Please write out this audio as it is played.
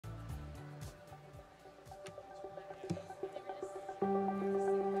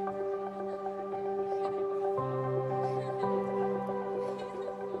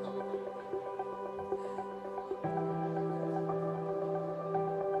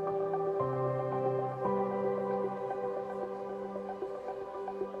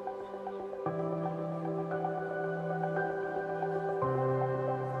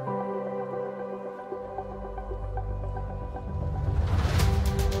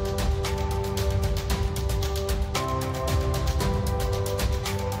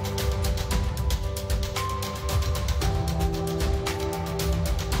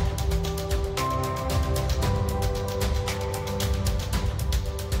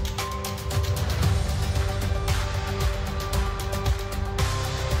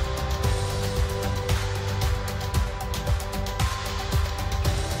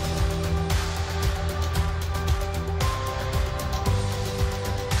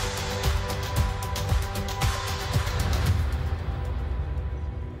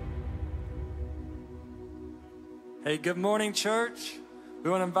Hey, good morning, church.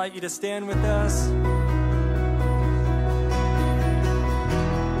 We want to invite you to stand with us.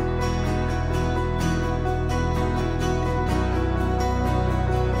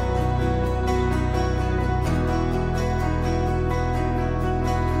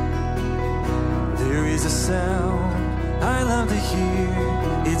 There is a sound I love to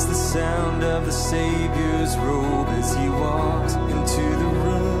hear. It's the sound of the Savior's robe as he walks into the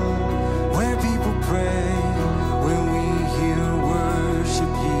room where people pray. When we hear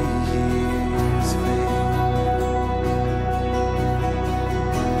worship, he hears faith.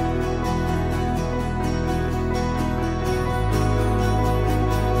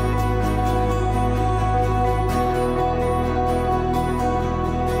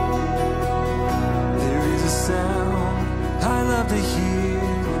 There is a sound I love to hear.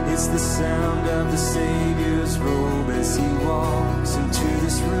 It's the sound of the Savior's robe as he walks into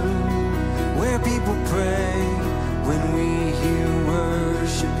this room where people pray. When we hear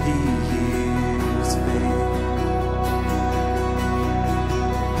worship, he hears faith.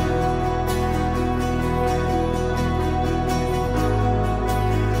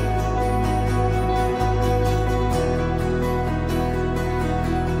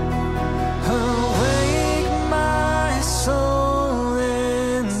 Awake my soul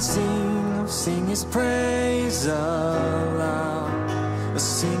and sing his praise aloud.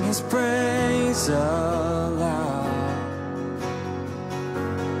 Sing his praise aloud.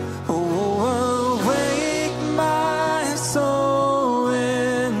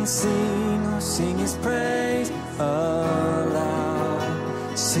 Sing his praise aloud.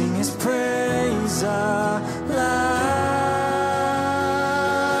 Sing his praise aloud.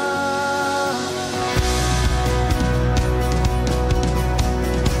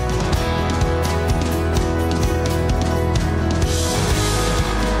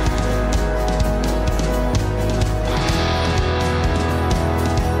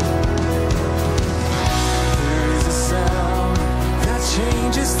 There is a sound that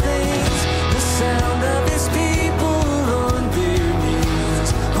changes things. Sound of his people on their knees.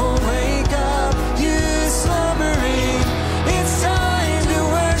 Oh, wake up, you slumbering. It's time to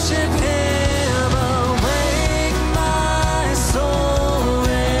worship him. Awake my soul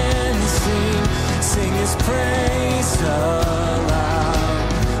and sing his praise aloud.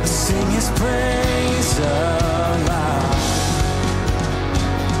 Sing his praise aloud.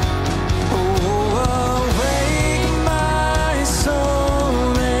 Oh, awake my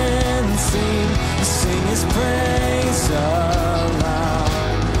soul and sing his praise aloud.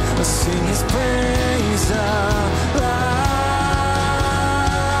 Sing his praise aloud.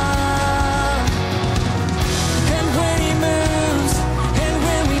 And when he moves, and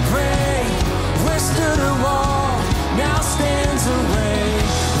when we pray, where stood a wall, now stands a way,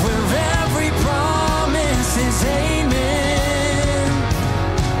 where every promise is amen.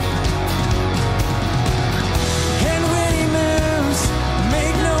 And when he moves,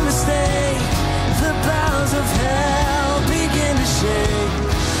 make no mistake, the boughs of hell begin to shake.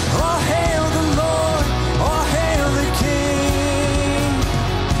 All hail the Lord, all hail the King.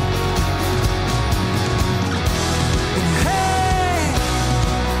 And hey,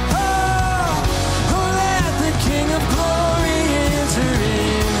 oh, let the King of glory enter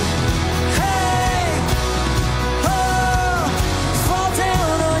in. Hey, oh, fall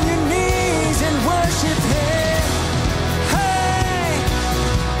down on your knees and worship him. Hey,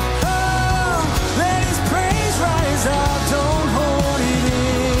 oh, let his praise rise up, don't hold it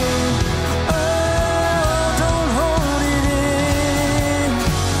in. Oh, don't hold it in.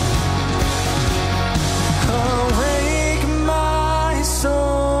 Awake my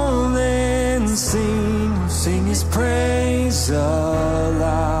soul and sing his praise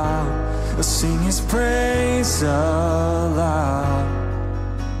aloud. Sing his praise aloud.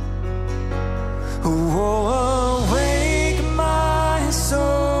 Oh, awake my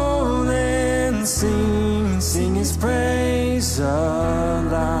soul and sing his praise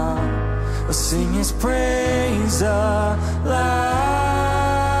aloud. Sing his praise aloud.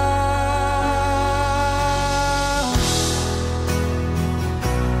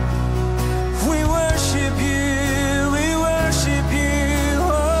 We worship you, we worship you.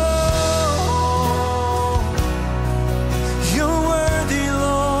 Oh, you're worthy,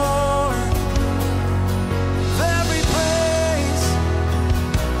 Lord, of every praise.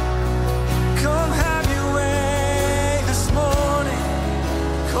 Come have your way this morning.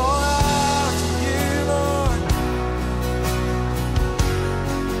 Call out to you, Lord.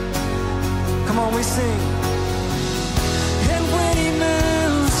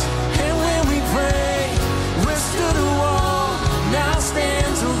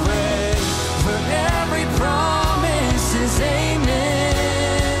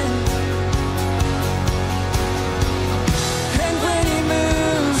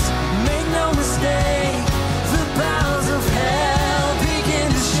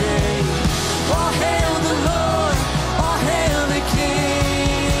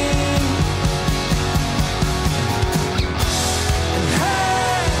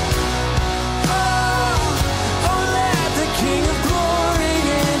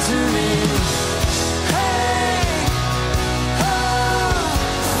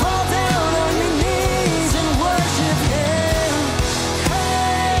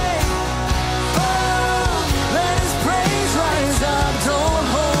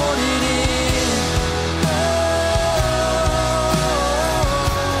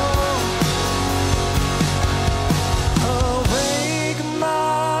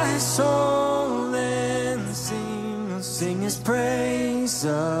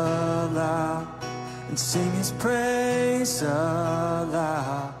 praise aloud, and sing His praise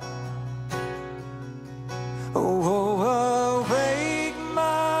aloud. Oh, awake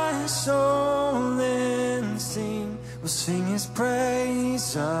my soul and sing. We'll sing His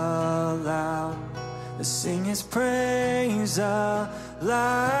praise aloud. We'll sing His praise aloud.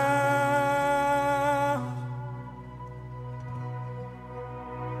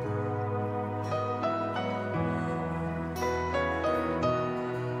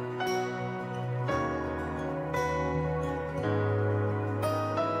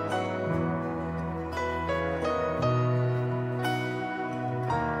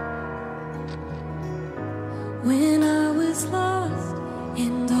 When I was lost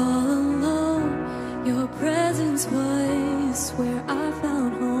and all alone, your presence was where I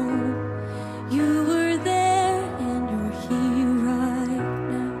found home. You were there and you're here right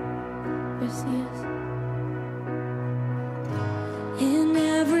now. Yes, He is. In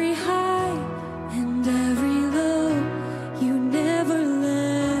every high and every low, you never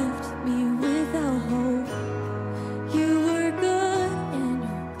left me without hope. You were good and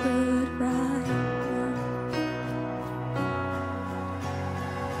you're good right now.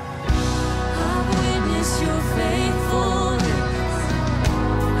 Your faithfulness,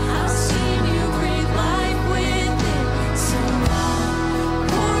 I've seen you breathe life within. So I'll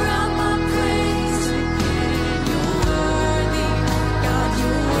pour out my praise again. You're worthy, God,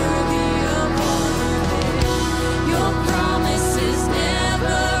 you're worthy of all of it. Your promises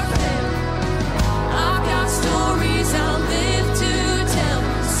never fail. I've got stories I'll live to tell.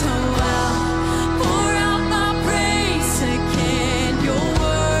 So I'll pour out my praise again. You're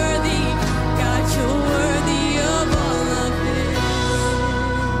worthy, God, you're worthy of all of it.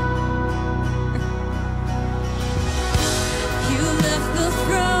 You left the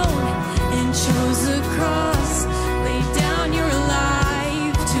throne and chose the cross, laid down your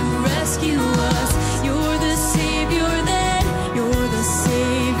life to rescue us. You're the Savior then, you're the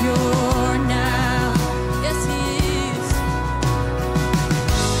Savior now. Yes, He is.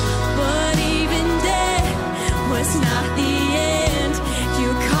 But even death was not the end. You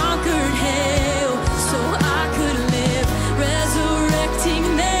conquered hell so I could live, resurrecting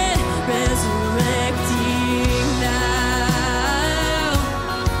then, resurrecting now.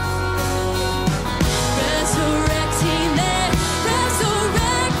 Resurrecting then,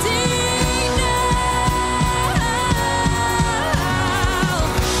 resurrecting now.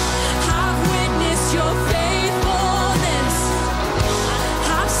 I've witnessed your faithfulness.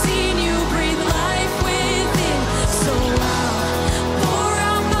 I've seen you breathe life within. So I'll pour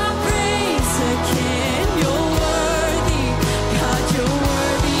out my praise again. You're worthy, God, you're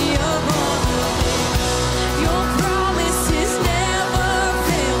worthy of all of it. Your promises never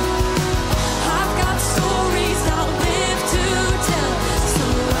fail. I've got stories I'll live to tell. So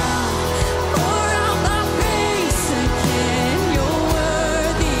I'll pour out my praise again. You're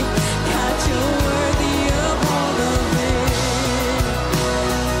worthy, God, you're worthy of all of it.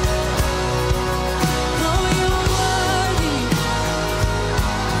 Oh, you're worthy.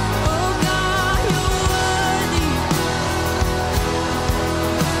 Oh, God, you're worthy.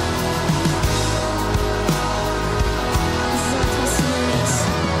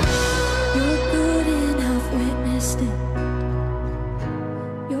 You're good and I've witnessed it.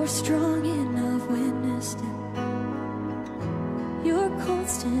 You're strong and I've witnessed it. You're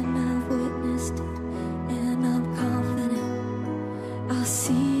constant, I've witnessed it. And I'm confident I'll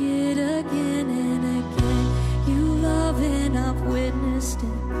see it again and again. You love and I've witnessed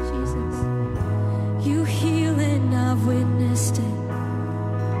it, Jesus. You heal and I've witnessed it.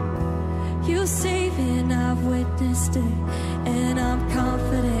 You save and I've witnessed it. And I'm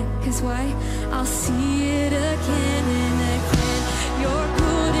confident, 'cause why? I'll see it again and again. You're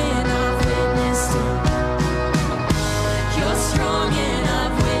good and I've witnessed it. You're strong and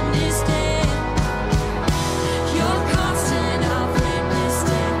I've witnessed it. You're constant, I've witnessed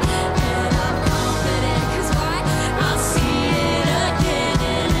it. And I'm confident, 'cause why? I'll see it again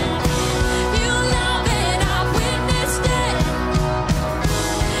and again. You love and I've witnessed it.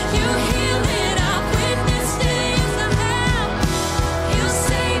 You heal and I've witnessed it. Yes, I have. You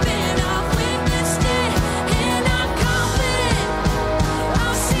save and I've witnessed it. And I'm confident.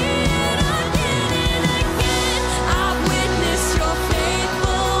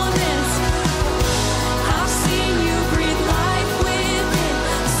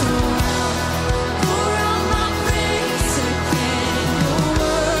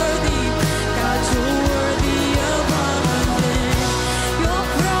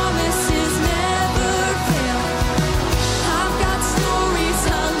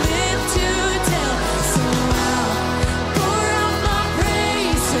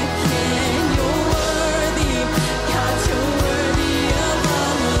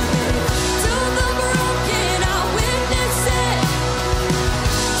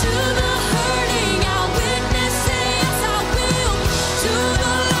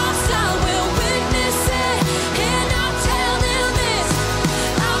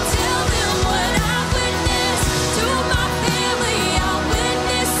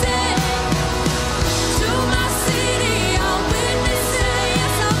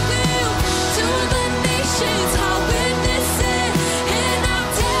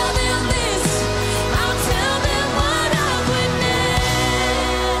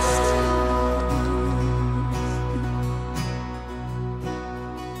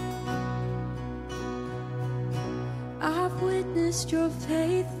 promised your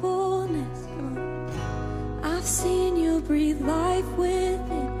faithfulness. Come on. I've seen you breathe life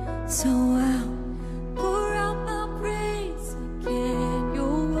within, so I'll pour out my praise again.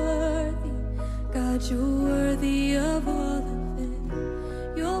 You're worthy, God, you're worthy of all of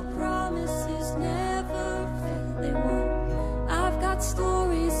it. Your promises never fail, they won't. I've got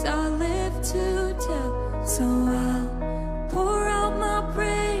stories I live to tell, so I'll pour out my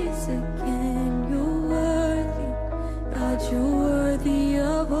praise again. You're worthy, God, you're worthy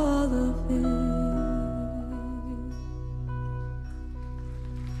of all of it.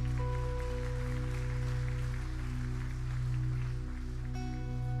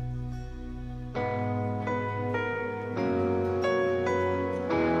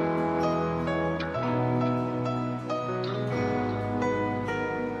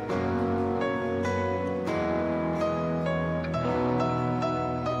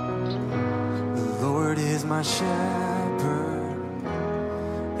 My shepherd,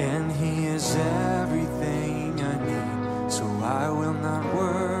 and he is everything I need, so I will not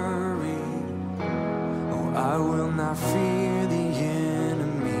worry, oh, I will not fear the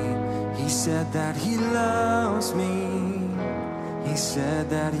enemy. He said that he loves me, he said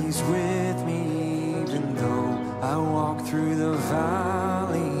that he's with me, even though I walk through the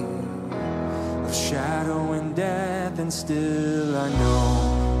valley of shadow and death, and still I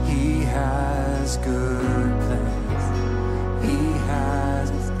know he has good plans. He has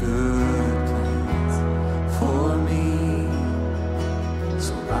good plans for me.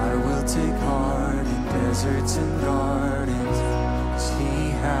 So I will take heart in deserts and gardens, 'cause he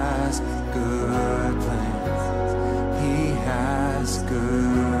has good plans. He has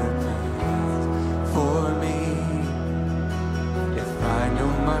good plans for me. If I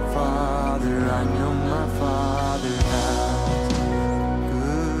know my Father, I know my Father has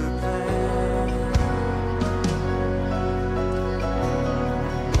good plans.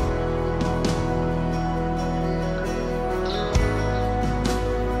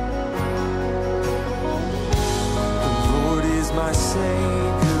 The Lord is my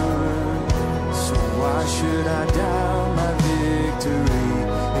Savior, so why should I doubt my victory?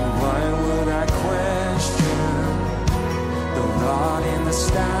 And why would I question the rod and the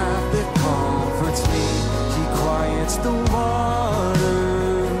staff that comforts me? He quiets the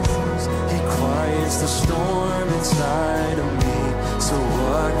waters, he quiets the storm inside of me. So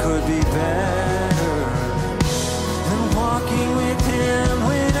what could be better than walking with him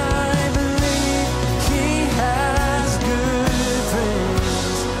when I believe he has good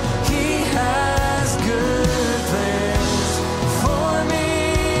plans? He has good plans for me.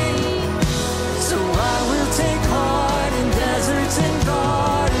 So I will take heart in deserts and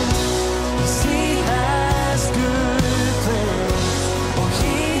gardens, 'cause he has good plans. Oh,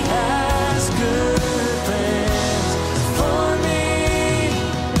 he has good plans for me.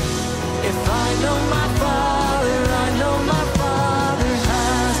 If I know my Father, I know my Father has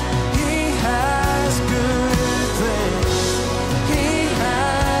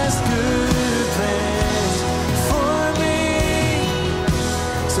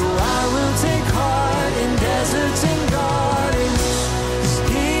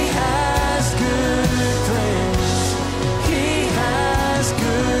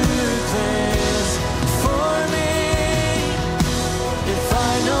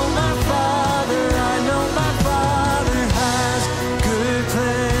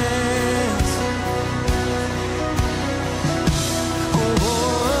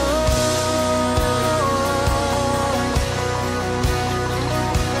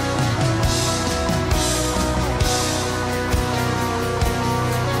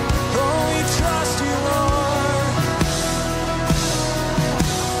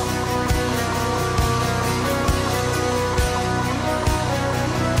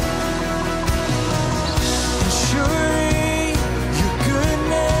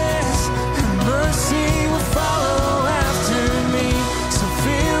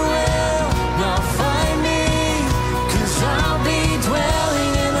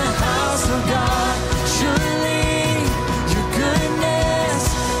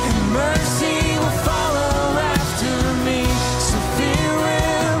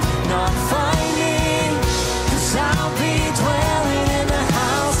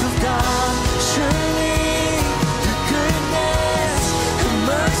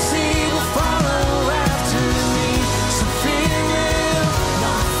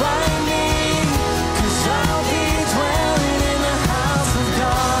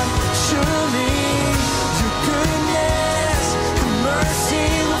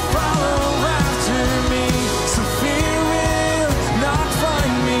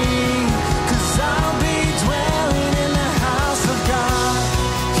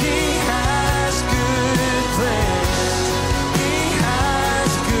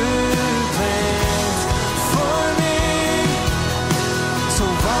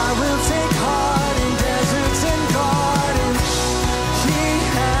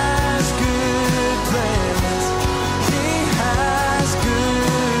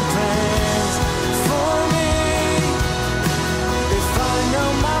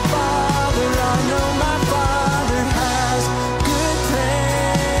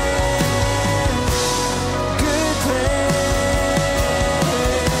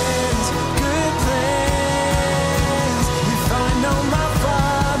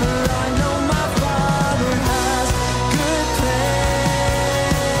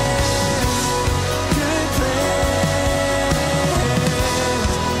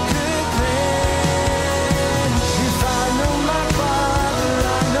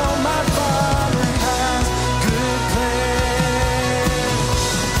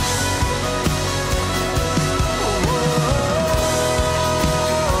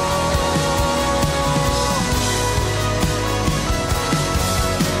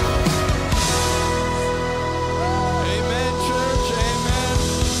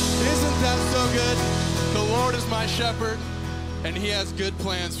And he has good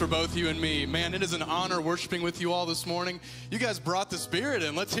plans for both you and me. Man, it is an honor worshiping with you all this morning. You guys brought the Spirit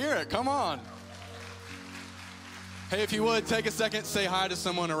in. Let's hear it. Come on. Hey, if you would, take a second, say hi to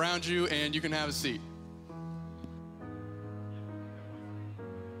someone around you, and you can have a seat.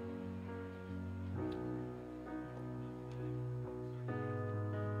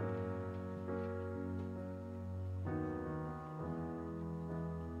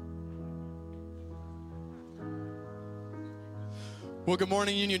 Well, good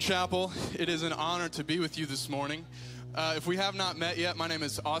morning, Union Chapel. It is an honor to be with you this morning. If we have not met yet, my name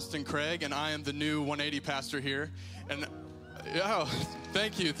is Austin Craig, and I am the new 180 pastor here. And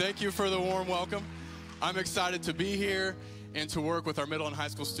thank you. Thank you for the warm welcome. I'm excited to be here and to work with our middle and high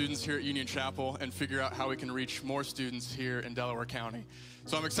school students here at Union Chapel and figure out how we can reach more students here in Delaware County.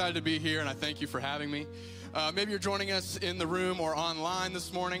 So I'm excited to be here, and I thank you for having me. Maybe you're joining us in the room or online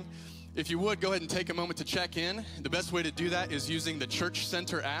this morning. If you would, go ahead and take a moment to check in. The best way to do that is using the Church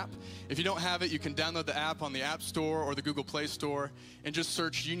Center app. If you don't have it, you can download the app on the App Store or the Google Play Store and just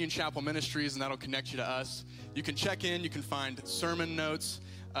search Union Chapel Ministries, and that'll connect you to us. You can check in, you can find sermon notes,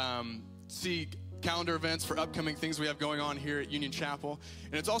 see calendar events for upcoming things we have going on here at Union Chapel.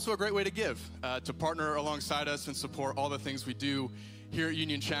 And it's also a great way to give, to partner alongside us and support all the things we do here at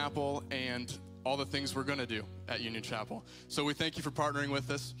Union Chapel and all the things we're going to do at Union Chapel. So we thank you for partnering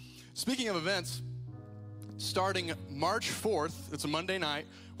with us. Speaking of events, starting March 4th, it's a Monday night,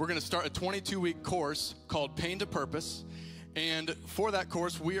 we're going to start a 22-week course called Pain to Purpose. And for that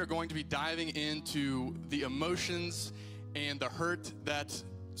course, we are going to be diving into the emotions and the hurt that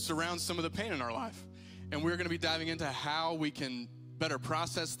surrounds some of the pain in our life. And we're going to be diving into how we can better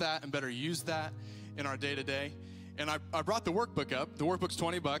process that and better use that in our day-to-day. And I brought the workbook up. The workbook's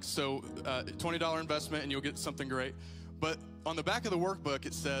 $20, so $20 investment, and you'll get something great. But on the back of the workbook,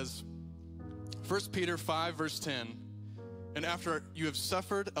 it says, 1 Peter 5, verse 10, and after you have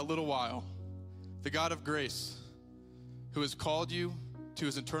suffered a little while, the God of grace, who has called you to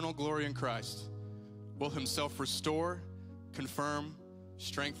his eternal glory in Christ, will himself restore, confirm,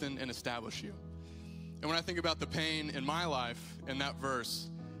 strengthen, and establish you. And when I think about the pain in my life in that verse,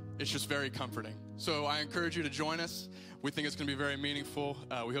 it's just very comforting. So I encourage you to join us. We think it's going to be very meaningful.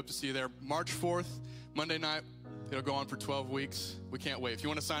 We hope to see you there March 4th, Monday night. It'll go on for 12 weeks. We can't wait. If you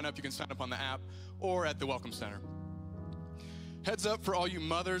want to sign up, you can sign up on the app or at the Welcome Center. Heads up for all you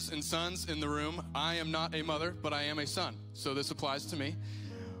mothers and sons in the room. I am not a mother, but I am a son, so this applies to me.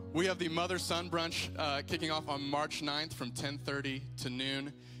 We have the Mother-Son Brunch kicking off on March 9th from 10:30 to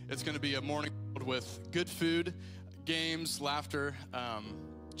noon. It's going to be a morning filled with good food, games, laughter,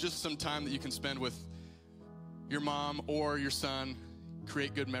 just some time that you can spend with your mom or your son.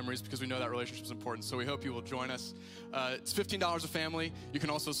 Create good memories because we know that relationship is important. So we hope you will join us. It's $15 a family. You can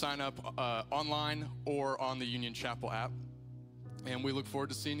also sign up online or on the Union Chapel app. And we look forward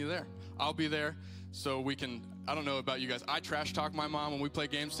to seeing you there. I'll be there so we can, I don't know about you guys, I trash talk my mom when we play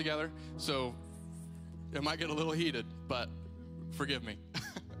games together. So it might get a little heated, but forgive me.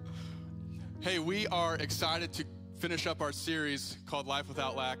 Hey, we are excited to finish up our series called Life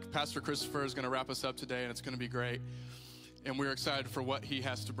Without Lack. Pastor Christopher is going to wrap us up today, and it's going to be great. And we're excited for what he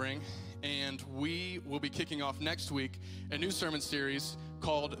has to bring. And we will be kicking off next week a new sermon series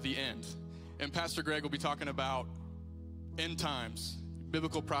called The End. And Pastor Greg will be talking about end times,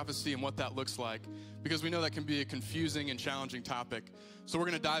 biblical prophecy, and what that looks like, because we know that can be a confusing and challenging topic. So we're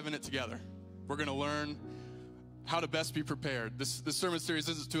going to dive in it together. We're going to learn how to best be prepared. This sermon series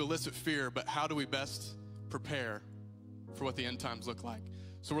isn't to elicit fear, but how do we best prepare for what the end times look like.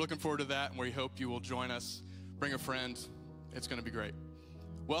 So we're looking forward to that, and we hope you will join us. Bring a friend. It's going to be great.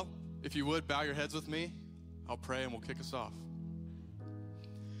 Well, if you would, bow your heads with me. I'll pray and we'll kick us off.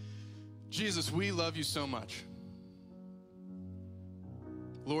 Jesus, we love you so much.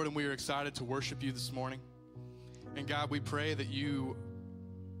 Lord, and we are excited to worship you this morning. And God, we pray that you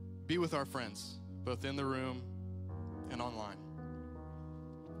be with our friends, both in the room and online.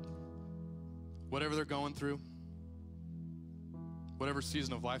 Whatever they're going through, whatever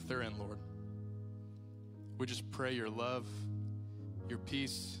season of life they're in, Lord, we just pray your love, your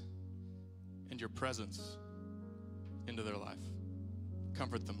peace, and your presence into their life.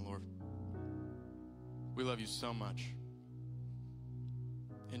 Comfort them, Lord. We love you so much.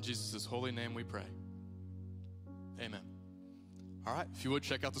 In Jesus' holy name we pray. Amen. All right, if you would,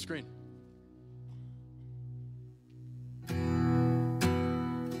 check out the screen.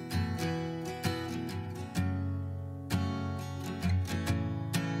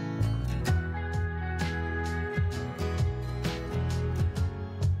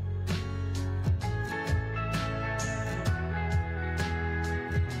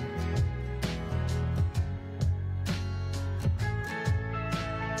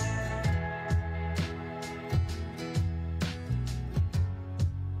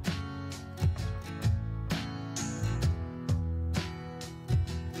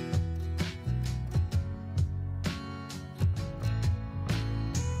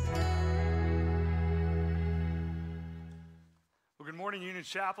 morning, Union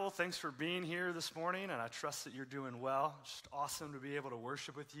Chapel. Thanks for being here this morning, and I trust that you're doing well. Just awesome to be able to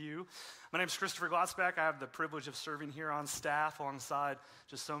worship with you. My name is Christopher Glotzbach. I have the privilege of serving here on staff alongside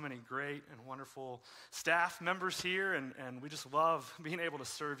just so many great and wonderful staff members here, and we just love being able to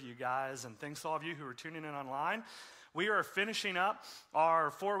serve you guys. And thanks to all of you who are tuning in online. We are finishing up our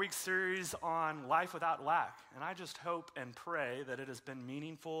 4-week series on life without lack, and I just hope and pray that it has been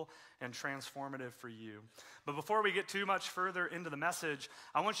meaningful and transformative for you. But before we get too much further into the message,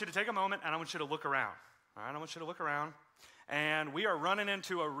 I want you to take a moment and I want you to look around. All right, I want you to look around. And we are running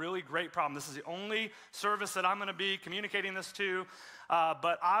into a really great problem. This is the only service that I'm going to be communicating this to,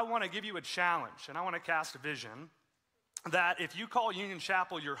 but I want to give you a challenge, and I want to cast a vision that if you call Union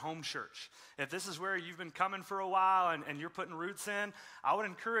Chapel your home church, if this is where you've been coming for a while and you're putting roots in, I would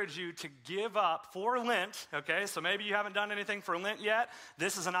encourage you to give up for Lent, okay? So maybe you haven't done anything for Lent yet.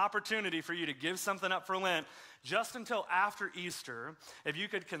 This is an opportunity for you to give something up for Lent just until after Easter. If you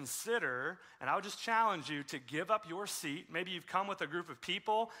could consider, and I would just challenge you to give up your seat. Maybe you've come with a group of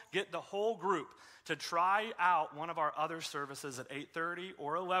people, get the whole group to try out one of our other services at 8:30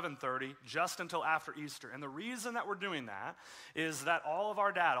 or 11:30 just until after Easter. And the reason that we're doing that is that all of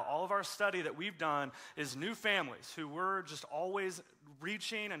our data, all of our study that we've done is new families who we're just always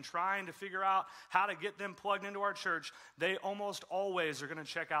reaching and trying to figure out how to get them plugged into our church. They almost always are going to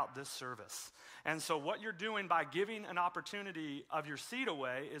check out this service. And so what you're doing by giving an opportunity of your seat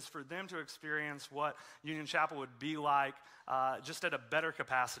away is for them to experience what Union Chapel would be like just at a better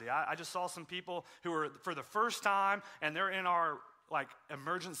capacity. I just saw some people who are for the first time, and they're in our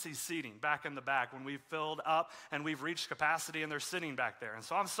emergency seating back in the back when we've filled up and we've reached capacity and they're sitting back there. And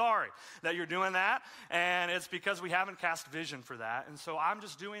so I'm sorry that you're doing that, and it's because we haven't cast vision for that. And so I'm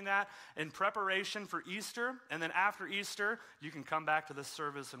just doing that in preparation for Easter, and then after Easter, you can come back to this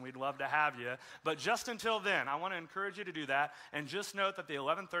service and we'd love to have you. But just until then, I want to encourage you to do that, and just note that the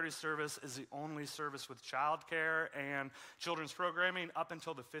 11:30 service is the only service with childcare and children's programming up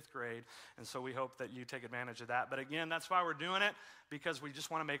until the 5th grade, and so we hope that you take advantage of that. But again, that's why we're doing it, because we just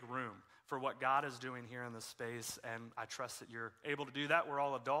want to make room for what God is doing here in this space, and I trust that you're able to do that. We're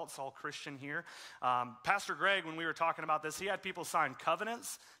all adults, all Christian here. Pastor Greg, when we were talking about this, he had people sign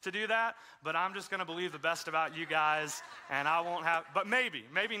covenants to do that, but I'm just going to believe the best about you guys, and I won't have, but maybe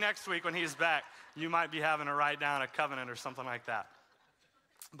next week when he's back, you might be having to write down a covenant or something like that.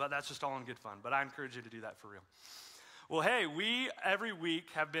 But that's just all in good fun, but I encourage you to do that for real. Well, hey, we every week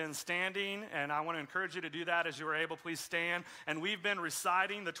have been standing, and I want to encourage you to do that as you are able. Please stand. And we've been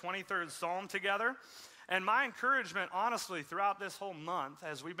reciting the 23rd Psalm together. And my encouragement, honestly, throughout this whole month,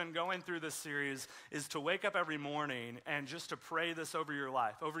 as we've been going through this series, is to wake up every morning and just to pray this over your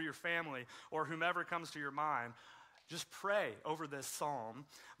life, over your family, or whomever comes to your mind. Just pray over this psalm.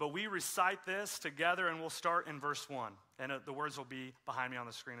 But we recite this together, and we'll start in verse 1. And the words will be behind me on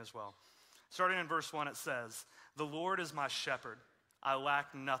the screen as well. Starting in verse 1, it says, "The Lord is my shepherd, I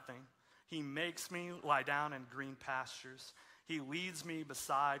lack nothing. He makes me lie down in green pastures. He leads me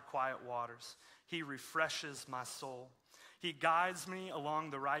beside quiet waters. He refreshes my soul. He guides me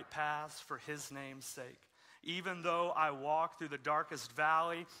along the right paths for his name's sake. Even though I walk through the darkest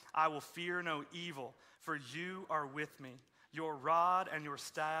valley, I will fear no evil, for you are with me. Your rod and your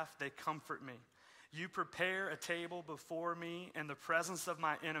staff, they comfort me. You prepare a table before me in the presence of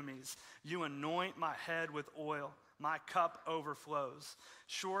my enemies. You anoint my head with oil. My cup overflows.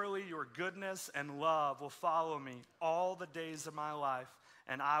 Surely your goodness and love will follow me all the days of my life,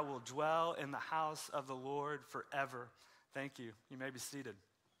 and I will dwell in the house of the Lord forever." Thank you. You may be seated.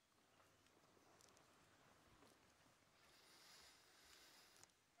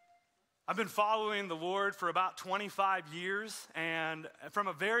 I've been following the Lord for about 25 years, and from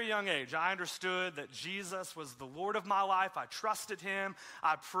a very young age, I understood that Jesus was the Lord of my life. I trusted him.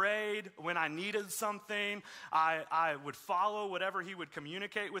 I prayed when I needed something. I would follow whatever he would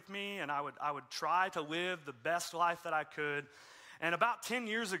communicate with me, and I would try to live the best life that I could. And about 10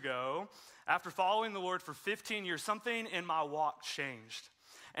 years ago, after following the Lord for 15 years, something in my walk changed.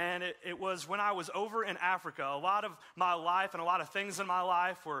 And it was when I was over in Africa. A lot of my life and a lot of things in my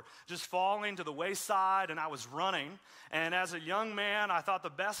life were just falling to the wayside, and I was running. And as a young man, I thought the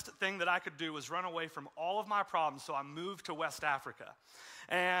best thing that I could do was run away from all of my problems, so I moved to West Africa.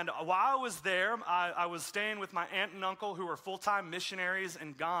 And while I was there, I was staying with my aunt and uncle who are full-time missionaries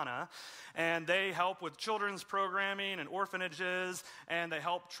in Ghana, and they help with children's programming and orphanages, and they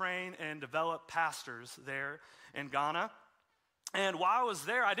help train and develop pastors there in Ghana. And while I was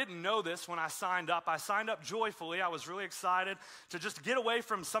there, I didn't know this when I signed up. I signed up joyfully. I was really excited to just get away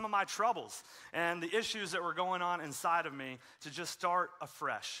from some of my troubles and the issues that were going on inside of me to just start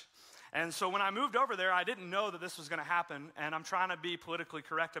afresh. And so when I moved over there, I didn't know that this was going to happen, and I'm trying to be politically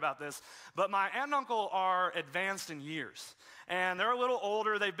correct about this, but my aunt and uncle are advanced in years, and they're a little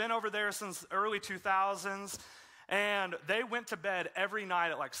older. They've been over there since early 2000s, and they went to bed every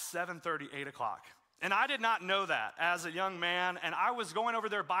night at like 7:30, 8 o'clock. And I did not know that as a young man, and I was going over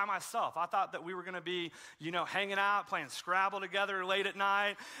there by myself. I thought that we were going to be, hanging out, playing Scrabble together late at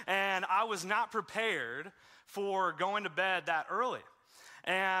night, and I was not prepared for going to bed that early.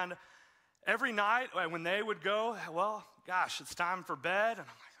 And every night when they would go, well, gosh, it's time for bed. And I'm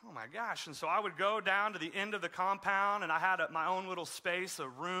like, oh my gosh. And so I would go down to the end of the compound, and I had my own little space, a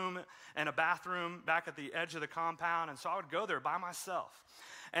room and a bathroom back at the edge of the compound. And so I would go there by myself.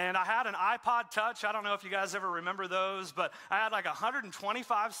 And I had an iPod Touch. I don't know if you guys ever remember those, but I had like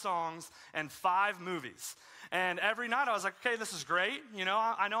 125 songs and 5 movies. And every night I was like, okay, this is great.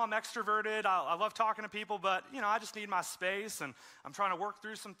 I know I'm extroverted. I love talking to people, but, I just need my space, and I'm trying to work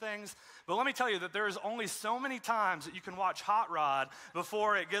through some things. But let me tell you that there is only so many times that you can watch Hot Rod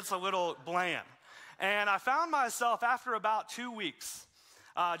before it gets a little bland. And I found myself after about 2 weeks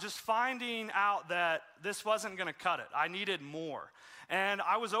just finding out that this wasn't going to cut it. I needed more. And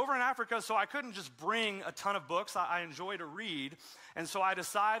I was over in Africa, so I couldn't just bring a ton of books. I enjoy to read. And so I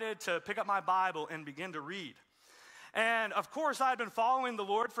decided to pick up my Bible and begin to read. And of course, I had been following the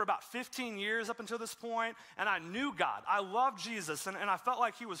Lord for about 15 years up until this point, and I knew God. I loved Jesus, and I felt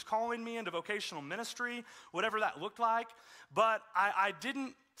like he was calling me into vocational ministry, whatever that looked like. But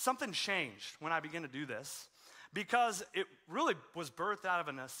something changed when I began to do this, because it really was birthed out of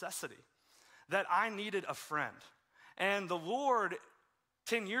a necessity that I needed a friend. And the Lord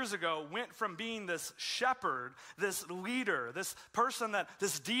 10 years ago went from being this shepherd, this leader, this person,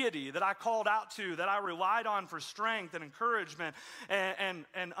 this deity that I called out to, that I relied on for strength and encouragement and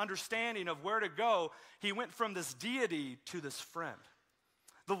understanding of where to go. He went from this deity to this friend.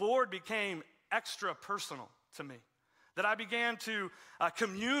 The Lord became extra personal to me, that I began to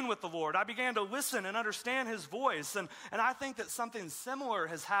commune with the Lord. I began to listen and understand his voice. And I think that something similar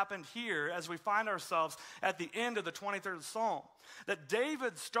has happened here as we find ourselves at the end of the 23rd Psalm. That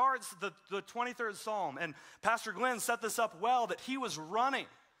David starts the 23rd Psalm, and Pastor Glenn set this up well, that he was running.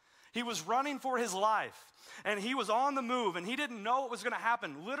 He was running for his life, and he was on the move, and he didn't know what was going to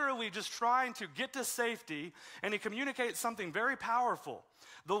happen, literally just trying to get to safety, and he communicates something very powerful.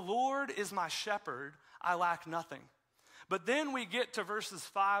 The Lord is my shepherd, I lack nothing. But then we get to verses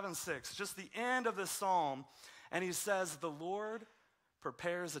 5 and 6, just the end of this psalm, and he says, the Lord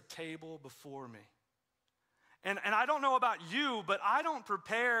prepares a table before me. And I don't know about you, but I don't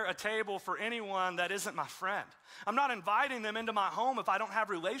prepare a table for anyone that isn't my friend. I'm not inviting them into my home if I don't have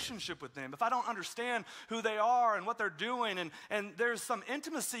relationship with them, if I don't understand who they are and what they're doing. And there's some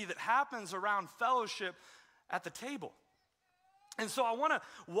intimacy that happens around fellowship at the table. And so I want to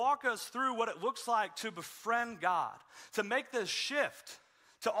walk us through what it looks like to befriend God, to make this shift,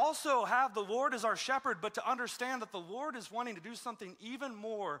 to also have the Lord as our shepherd, but to understand that the Lord is wanting to do something even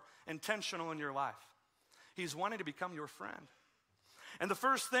more intentional in your life. He's wanting to become your friend. And the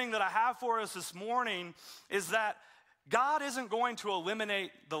first thing that I have for us this morning is that God isn't going to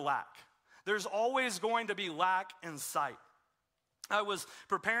eliminate the lack. There's always going to be lack in sight. I was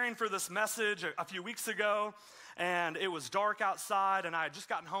preparing for this message a few weeks ago, and it was dark outside, and I had just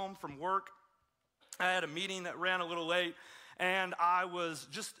gotten home from work. I had a meeting that ran a little late, and I was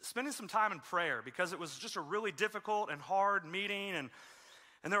just spending some time in prayer because it was just a really difficult and hard meeting, and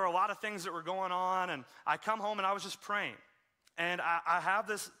there were a lot of things that were going on, and I come home and I was just praying. And I have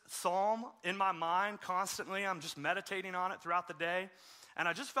this psalm in my mind constantly. I'm just meditating on it throughout the day. And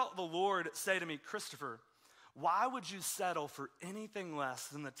I just felt the Lord say to me, Christopher, why would you settle for anything less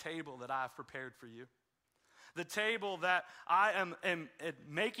than the table that I've prepared for you? The table that I am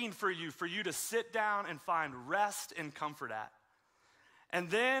making for you to sit down and find rest and comfort at. And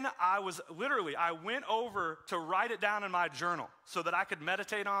then I went over to write it down in my journal so that I could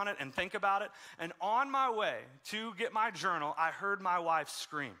meditate on it and think about it. And on my way to get my journal, I heard my wife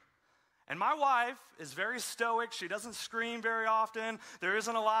scream. And my wife is very stoic. She doesn't scream very often. There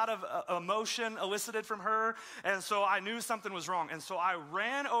isn't a lot of emotion elicited from her. And so I knew something was wrong. And so I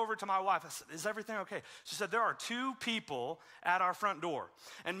ran over to my wife. I said, is everything okay? She said, there are 2 people at our front door.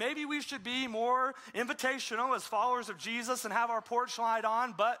 And maybe we should be more invitational as followers of Jesus and have our porch light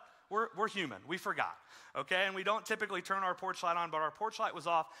on, but we're human. We forgot, okay? And we don't typically turn our porch light on, but our porch light was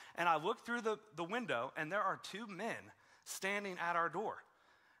off. And I looked through the window, and there are 2 men standing at our door.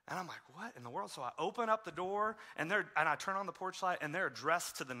 And I'm like, what in the world? So I open up the door, and I turn on the porch light, and they're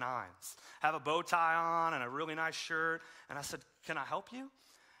dressed to the nines. Have a bow tie on and a really nice shirt. And I said, can I help you?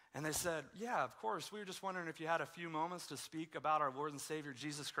 And they said, yeah, of course. We were just wondering if you had a few moments to speak about our Lord and Savior,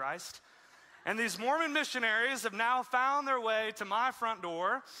 Jesus Christ. And these Mormon missionaries have now found their way to my front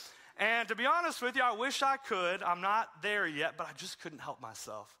door. And to be honest with you, I wish I could. I'm not there yet, but I just couldn't help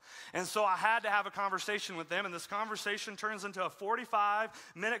myself. And so I had to have a conversation with them. And this conversation turns into a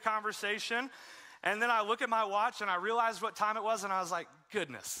 45-minute conversation. And then I look at my watch and I realized what time it was. And I was like,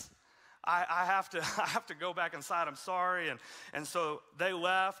 goodness. I have to go back inside. I'm sorry. And so they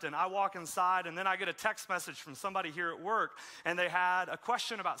left, and I walk inside, and then I get a text message from somebody here at work, and they had a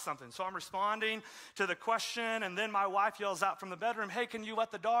question about something. So I'm responding to the question, and then my wife yells out from the bedroom, hey, can you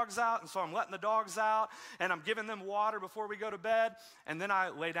let the dogs out? And so I'm letting the dogs out, and I'm giving them water before we go to bed, and then I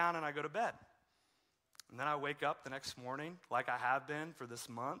lay down and I go to bed. And then I wake up the next morning, like I have been for this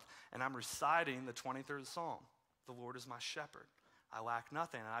month, and I'm reciting the 23rd Psalm. The Lord is my shepherd. I lack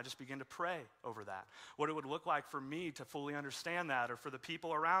nothing, and I just begin to pray over that. What it would look like for me to fully understand that, or for the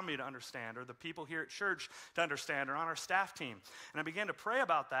people around me to understand, or the people here at church to understand, or on our staff team. And I began to pray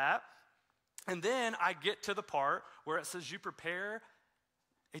about that, and then I get to the part where it says, you prepare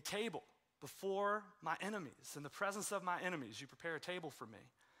a table before my enemies. In the presence of my enemies, you prepare a table for me.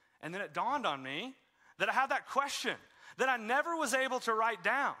 And then it dawned on me that I had that question that I never was able to write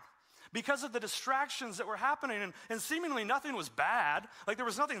down, because of the distractions that were happening, and seemingly nothing was bad. Like there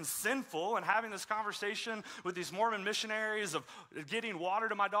was nothing sinful in having this conversation with these Mormon missionaries of getting water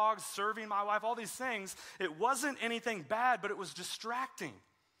to my dogs, serving my wife, all these things. It wasn't anything bad, but it was distracting.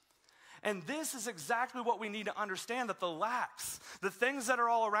 And this is exactly what we need to understand, that the lacks, the things that are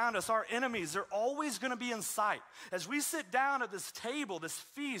all around us, our enemies, they're always going to be in sight. As we sit down at this table, this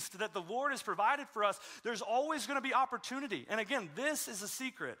feast that the Lord has provided for us, there's always going to be opportunity. And again, this is a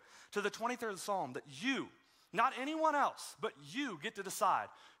secret to the 23rd Psalm, that you, not anyone else, but you get to decide,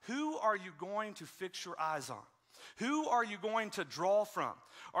 who are you going to fix your eyes on? Who are you going to draw from?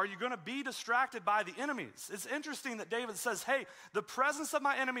 Are you going to be distracted by the enemies? It's interesting that David says, hey, the presence of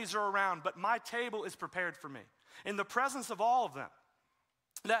my enemies are around, but my table is prepared for me. In the presence of all of them.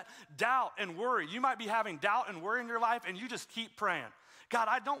 That doubt and worry, you might be having doubt and worry in your life, and you just keep praying. God,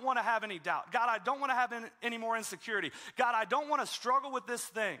 I don't want to have any doubt. God, I don't want to have any more insecurity. God, I don't want to struggle with this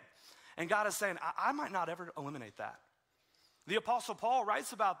thing. And God is saying, I might not ever eliminate that. The Apostle Paul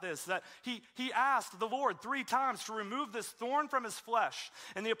writes about this, that he asked the Lord 3 times to remove this thorn from his flesh.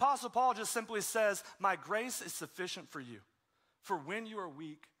 And the Apostle Paul just simply says, my grace is sufficient for you. For when you are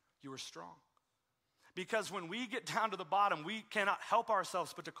weak, you are strong. Because when we get down to the bottom, we cannot help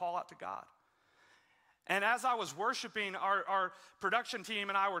ourselves but to call out to God. And as I was worshiping, our production team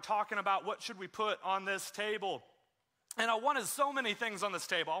and I were talking about what should we put on this table. And I wanted so many things on this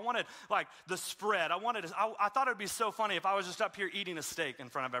table. I wanted, like, the spread. I thought it would be so funny if I was just up here eating a steak in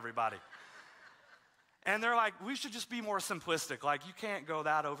front of everybody. And they're like, we should just be more simplistic. Like, you can't go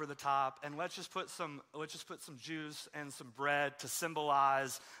that over the top. And let's just put some juice and some bread to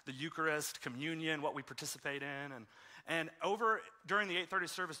symbolize the Eucharist, communion, what we participate in. And over during the 8:30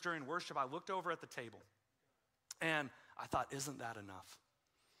 service, during worship, I looked over at the table. And I thought, isn't that enough?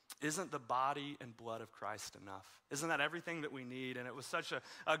 Isn't the body and blood of Christ enough? Isn't that everything that we need? And it was such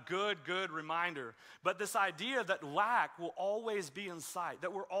a good reminder. But this idea that lack will always be in sight,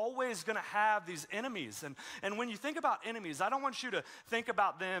 that we're always going to have these enemies. And when you think about enemies, I don't want you to think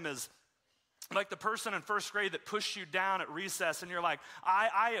about them as like the person in first grade that pushed you down at recess and you're like,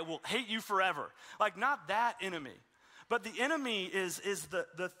 I will hate you forever. Like, not that enemy. But the enemy is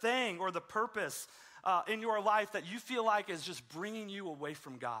the thing or the purpose in your life that you feel like is just bringing you away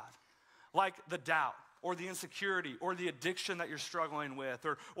from God. Like the doubt or the insecurity or the addiction that you're struggling with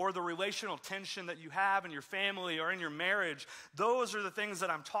or the relational tension that you have in your family or in your marriage. Those are the things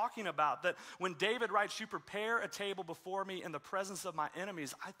that I'm talking about. That when David writes, you prepare a table before me in the presence of my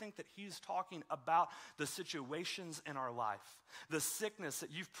enemies, I think that he's talking about the situations in our life. The sickness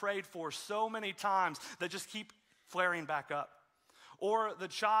that you've prayed for so many times that just keep flaring back up. Or the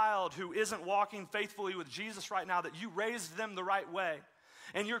child who isn't walking faithfully with Jesus right now, that you raised them the right way.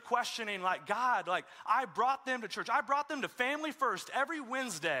 And you're questioning, like, God, like, I brought them to church. I brought them to Family First every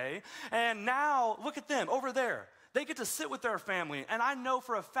Wednesday. And now, look at them over there. They get to sit with their family. And I know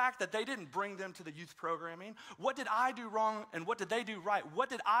for a fact that they didn't bring them to the youth programming. What did I do wrong and what did they do right? What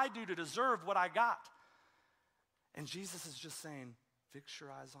did I do to deserve what I got? And Jesus is just saying, fix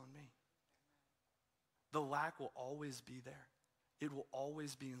your eyes on me. The lack will always be there. It will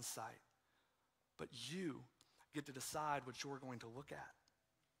always be in sight. But you get to decide what you're going to look at.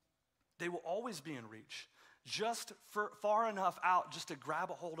 They will always be in reach, just far enough out just to grab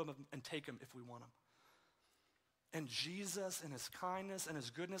a hold of them and take them if we want them. And Jesus in his kindness and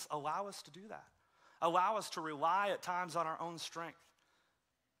his goodness allow us to do that. Allow us to rely at times on our own strength.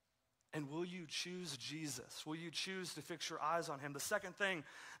 And will you choose Jesus? Will you choose to fix your eyes on him? The second thing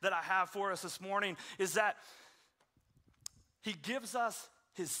that I have for us this morning is that he gives us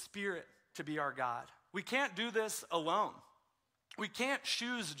his Spirit to be our guide. We can't do this alone. We can't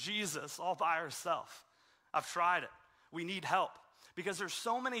choose Jesus all by ourselves. I've tried it. We need help because there's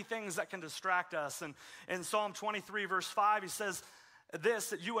so many things that can distract us. And in Psalm 23, verse 5, he says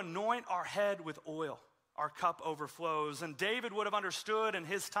this, that you anoint our head with oil. Our cup overflows. And David would have understood in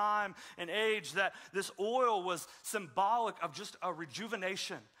his time and age that this oil was symbolic of just a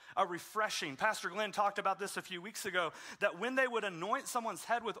rejuvenation, a refreshing. Pastor Glenn talked about this a few weeks ago, that when they would anoint someone's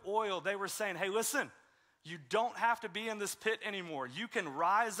head with oil, they were saying, hey, listen, you don't have to be in this pit anymore. You can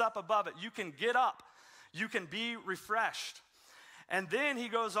rise up above it. You can get up. You can be refreshed. And then he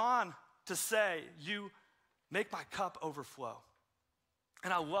goes on to say, you make my cup overflow.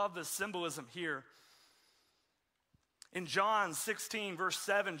 And I love the symbolism here. In John 16, verse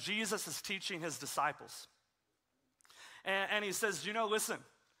 7, Jesus is teaching his disciples. And he says, listen,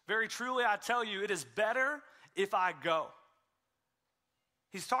 very truly I tell you, it is better if I go.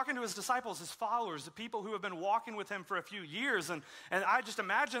 He's talking to his disciples, his followers, the people who have been walking with him for a few years. And I just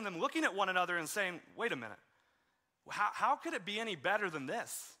imagine them looking at one another and saying, wait a minute, how could it be any better than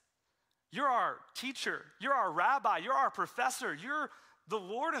this? You're our teacher. You're our rabbi. You're our professor. You're the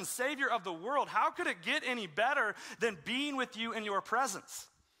Lord and Savior of the world. How could it get any better than being with you in your presence?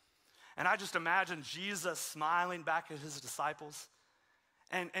 And I just imagine Jesus smiling back at his disciples.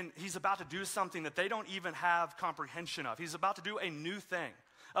 And he's about to do something that they don't even have comprehension of. He's about to do a new thing,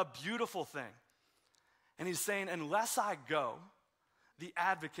 a beautiful thing. And he's saying, unless I go, the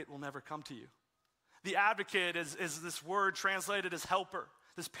advocate will never come to you. The advocate is this word translated as helper,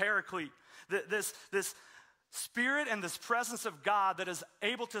 this paraclete, this Spirit and this presence of God that is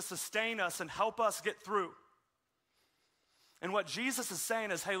able to sustain us and help us get through. And what Jesus is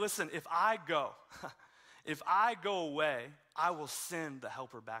saying is, hey, listen, if I go away, I will send the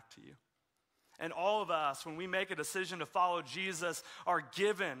helper back to you. And all of us, when we make a decision to follow Jesus, are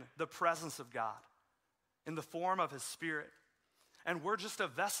given the presence of God in the form of his Spirit. And we're just a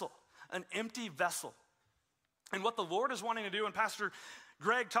vessel, an empty vessel. And what the Lord is wanting to do, and Pastor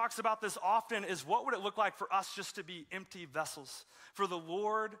Greg talks about this often, is what would it look like for us just to be empty vessels, for the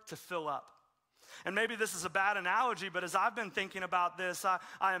Lord to fill up? And maybe this is a bad analogy, but as I've been thinking about this,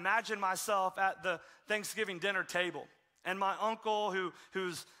 I imagine myself at the Thanksgiving dinner table. And my uncle,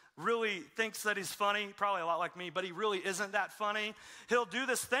 who's really thinks that he's funny, probably a lot like me, but he really isn't that funny. He'll do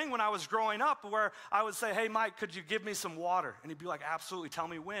this thing when I was growing up where I would say, hey, Mike, could you give me some water? And he'd be like, absolutely, tell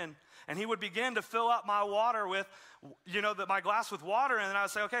me when. And he would begin to fill up my water with, my glass with water. And then I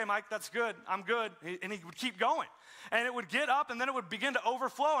would say, okay, Mike, that's good. I'm good. And he would keep going. And it would get up and then it would begin to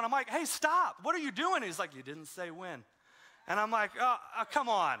overflow. And I'm like, hey, stop. What are you doing? He's like, you didn't say when. And I'm like, come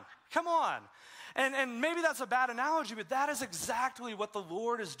on. And maybe that's a bad analogy, but that is exactly what the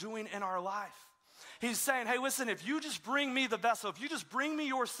Lord is doing in our life. He's saying, hey, listen, if you just bring me the vessel, if you just bring me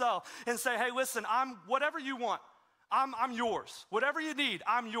yourself and say, hey, listen, I'm whatever you want, I'm yours. Whatever you need,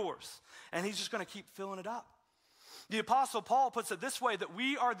 I'm yours. And he's just going to keep filling it up. The Apostle Paul puts it this way, that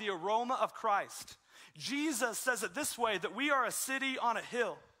we are the aroma of Christ. Jesus says it this way, that we are a city on a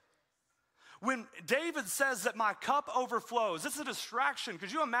hill. When David says that my cup overflows, it's a distraction.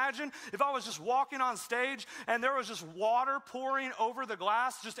 Could you imagine if I was just walking on stage and there was just water pouring over the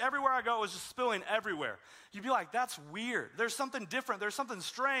glass, just everywhere I go, it was just spilling everywhere? You'd be like, that's weird. There's something different. There's something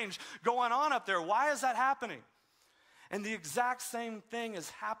strange going on up there. Why is that happening? And the exact same thing is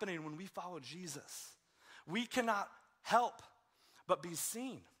happening when we follow Jesus. We cannot help but be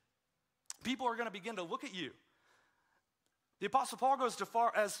seen. People are going to begin to look at you. The Apostle Paul goes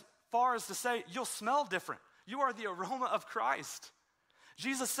as far as to say, you'll smell different. You are the aroma of Christ.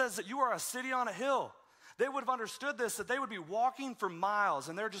 Jesus says that you are a city on a hill. They would have understood this, that they would be walking for miles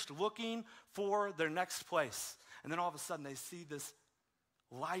and they're just looking for their next place. And then all of a sudden they see this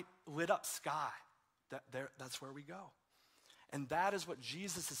light lit up sky. That's where we go. And that is what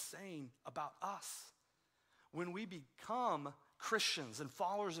Jesus is saying about us. When we become Christians and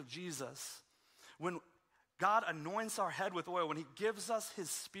followers of Jesus, when God anoints our head with oil, when he gives us his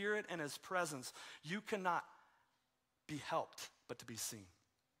Spirit and his presence, you cannot be helped but to be seen.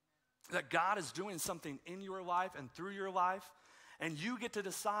 That God is doing something in your life and through your life, and you get to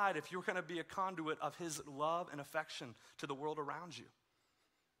decide if you're going to be a conduit of his love and affection to the world around you.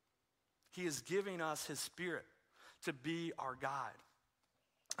 He is giving us his Spirit to be our guide.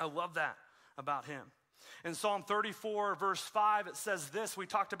 I love that about him. In Psalm 34, verse 5, it says this. We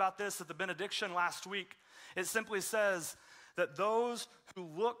talked about this at the benediction last week. It simply says that those who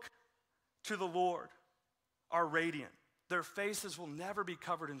look to the Lord are radiant. Their faces will never be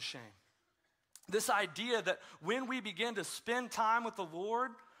covered in shame. This idea that when we begin to spend time with the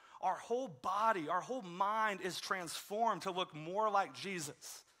Lord, our whole body, our whole mind is transformed to look more like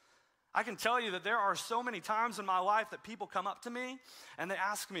Jesus. I can tell you that there are so many times in my life that people come up to me and they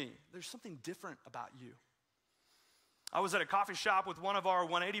ask me, there's something different about you. I was at a coffee shop with one of our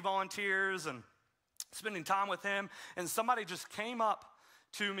 180 volunteers and spending time with him, and somebody just came up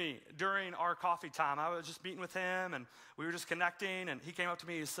to me during our coffee time. I was just meeting with him, and we were just connecting, and he came up to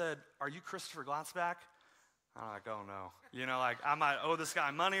me and said, "Are you Christopher Glotzbach?" I'm like, "Oh, no." You know, like, I might owe this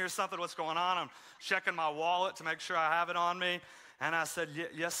guy money or something. What's going on? I'm checking my wallet to make sure I have it on me. And I said,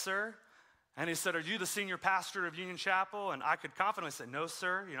 "Yes, sir." And he said, "Are you the senior pastor of Union Chapel?" And I could confidently say, "No,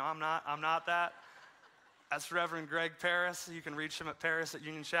 sir. You know, I'm not that." That's Reverend Greg Paris. You can reach him at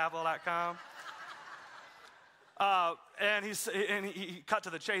paris@unionchapel.com. And he cut to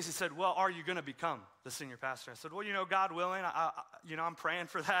the chase. He said, "Well, are you going to become the senior pastor?" I said, "Well, you know, God willing, I'm praying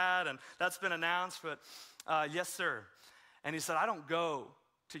for that, and that's been announced, but yes, sir." And he said, "I don't go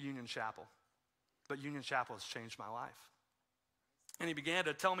to Union Chapel, but Union Chapel has changed my life." And he began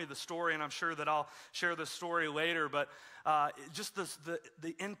to tell me the story, and I'm sure that I'll share this story later, but just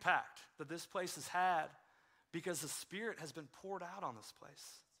the impact that this place has had because the Spirit has been poured out on this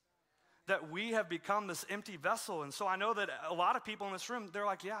place. That we have become this empty vessel. And so I know that a lot of people in this room, they're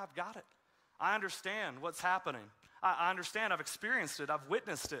like, "Yeah, I've got it. I understand what's happening. I understand. I've experienced it. I've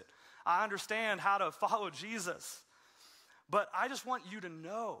witnessed it. I understand how to follow Jesus." But I just want you to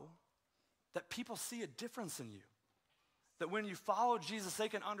know that people see a difference in you. That when you follow Jesus, they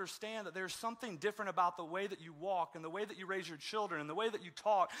can understand that there's something different about the way that you walk and the way that you raise your children and the way that you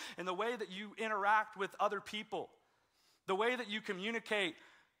talk and the way that you interact with other people, the way that you communicate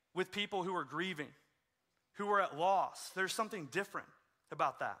with people who are grieving, who are at loss. There's something different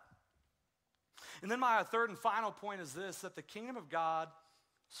about that. And then my third and final point is this, that the kingdom of God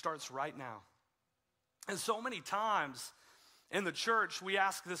starts right now. And so many times in the church, we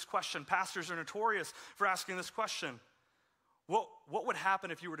ask this question. Pastors are notorious for asking this question. What would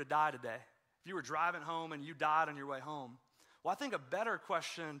happen if you were to die today? If you were driving home and you died on your way home? Well, I think a better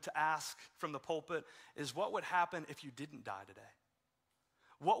question to ask from the pulpit is, what would happen if you didn't die today?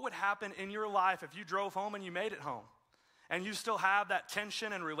 What would happen in your life if you drove home and you made it home and you still have that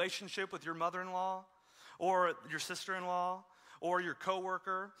tension and relationship with your mother-in-law or your sister-in-law or your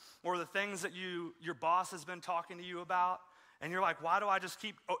coworker or the things that your boss has been talking to you about, and you're like, "Why do I just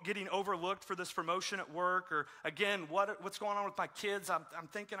keep getting overlooked for this promotion at work?" Or again, what's going on with my kids? I'm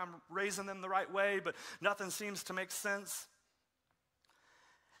thinking I'm raising them the right way, but nothing seems to make sense.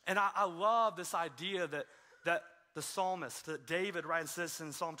 And I love this idea that the psalmist, that David writes this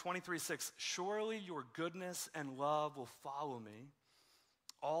in Psalm 23:6, "Surely your goodness and love will follow me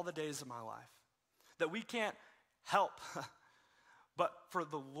all the days of my life." That we can't help but for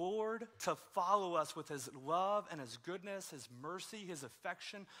the Lord to follow us with his love and his goodness, his mercy, his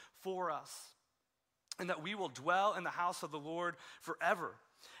affection for us. And that we will dwell in the house of the Lord forever.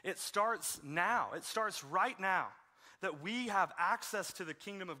 It starts now. It starts right now that we have access to the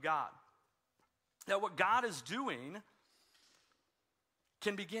kingdom of God. That what God is doing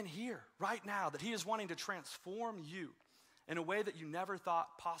can begin here, right now, that he is wanting to transform you in a way that you never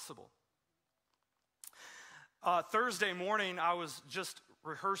thought possible. Thursday morning, I was just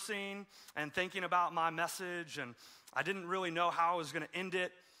rehearsing and thinking about my message, and I didn't really know how I was going to end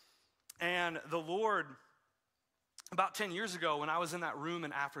it. And the Lord, about 10 years ago, when I was in that room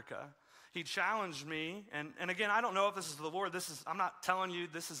in Africa, he challenged me, and again, I don't know if this is the Lord. I'm not telling you,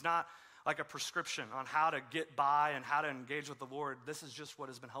 this is not like a prescription on how to get by and how to engage with the Lord. This is just what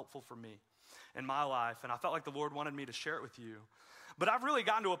has been helpful for me in my life, and I felt like the Lord wanted me to share it with you. But I've really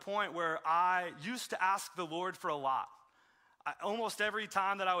gotten to a point where I used to ask the Lord for a lot. Almost every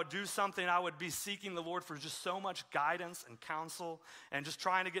time that I would do something, I would be seeking the Lord for just so much guidance and counsel and just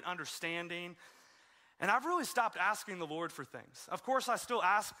trying to get understanding. And I've really stopped asking the Lord for things. Of course, I still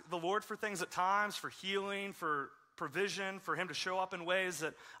ask the Lord for things at times, for healing, for provision, for him to show up in ways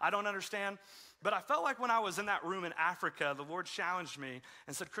that I don't understand. But I felt like when I was in that room in Africa, the Lord challenged me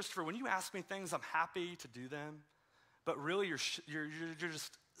and said, "Christopher, when you ask me things, I'm happy to do them. But really, you're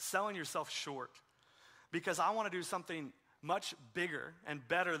just selling yourself short, because I want to do something much bigger and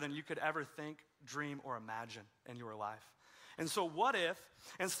better than you could ever think, dream, or imagine in your life." And so what if,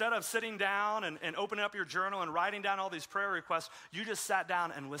 instead of sitting down and opening up your journal and writing down all these prayer requests, you just sat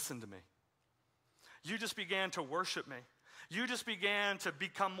down and listened to me? You just began to worship me. You just began to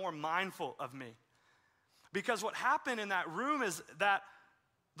become more mindful of me. Because what happened in that room is that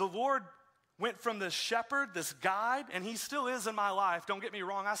the Lord went from this shepherd, this guide, and he still is in my life. Don't get me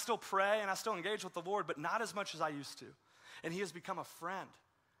wrong, I still pray and I still engage with the Lord, but not as much as I used to. And he has become a friend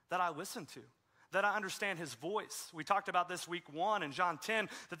that I listen to, that I understand his voice. We talked about this week 1 in John 10,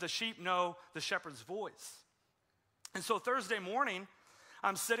 that the sheep know the shepherd's voice. And so Thursday morning,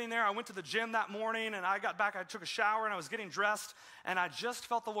 I'm sitting there. I went to the gym that morning, and I got back. I took a shower, and I was getting dressed, and I just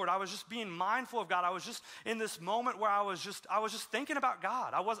felt the Lord. I was just being mindful of God. I was just in this moment where I was just thinking about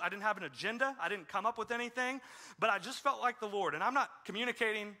God. I didn't have an agenda. I didn't come up with anything, but I just felt like the Lord. And I'm not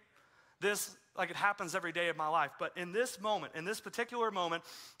communicating this like it happens every day of my life, but in this moment, in this particular moment,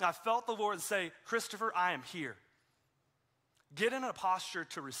 I felt the Lord say, Christopher, I am here. Get in a posture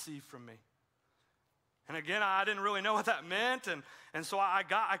to receive from me. And again, I didn't really know what that meant, and so I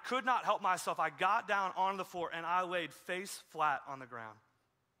could not help myself. I got down on the floor, and I laid face flat on the ground.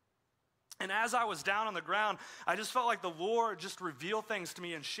 And as I was down on the ground, I just felt like the Lord just reveal things to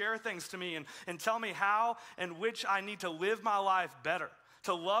me and share things to me and tell me how and which I need to live my life better,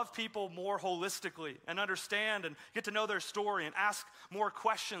 to love people more holistically and understand and get to know their story and ask more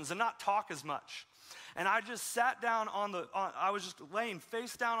questions and not talk as much. And I just sat down I was just laying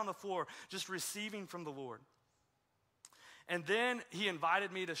face down on the floor, just receiving from the Lord. And then he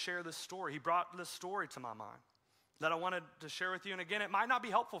invited me to share this story. He brought this story to my mind that I wanted to share with you. And again, it might not be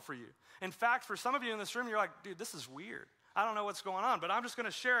helpful for you. In fact, for some of you in this room, you're like, dude, this is weird. I don't know what's going on, but I'm just going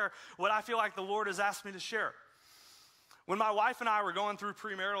to share what I feel like the Lord has asked me to share. When my wife and I were going through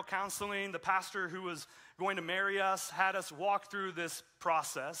premarital counseling, the pastor who was going to marry us had us walk through this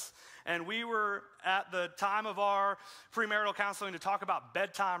process. And we were at the time of our premarital counseling to talk about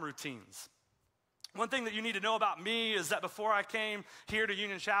bedtime routines. One thing that you need to know about me is that before I came here to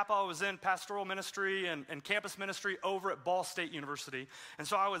Union Chapel, I was in pastoral ministry and campus ministry over at Ball State University. And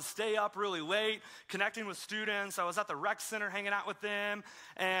so I would stay up really late, connecting with students. I was at the rec center hanging out with them.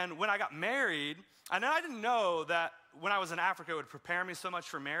 And when I got married, I didn't know that when I was in Africa, it would prepare me so much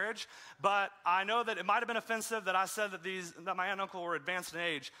for marriage, but I know that it might have been offensive that I said that my aunt and uncle were advanced in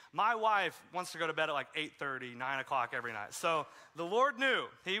age. My wife wants to go to bed at like 8:30, 9 o'clock every night. So the Lord knew.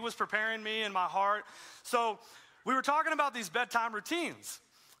 He was preparing me in my heart. So we were talking about these bedtime routines.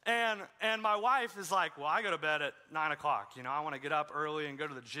 And my wife is like, well, I go to bed at 9 o'clock. You know, I want to get up early and go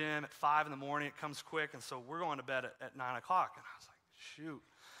to the gym at 5 in the morning. It comes quick, and so we're going to bed at 9 o'clock. And I was like, shoot,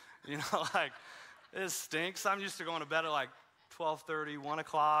 you know, like, this stinks. I'm used to going to bed at like 12:30, 1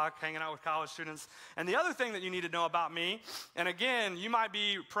 o'clock, hanging out with college students. And the other thing that you need to know about me, and again, you might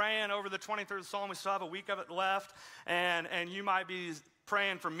be praying over the 23rd Psalm. We still have a week of it left. And you might be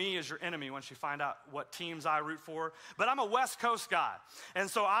praying for me as your enemy once you find out what teams I root for. But I'm a West Coast guy. And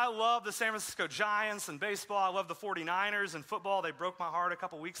so I love the San Francisco Giants and baseball. I love the 49ers and football. They broke my heart a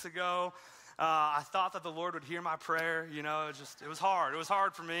couple weeks ago. I thought that the Lord would hear my prayer. You know, it was hard. It was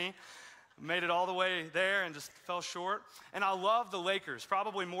hard for me. Made it all the way there and just fell short. And I love the Lakers,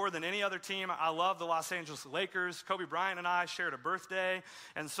 probably more than any other team. I love the Los Angeles Lakers. Kobe Bryant and I shared a birthday.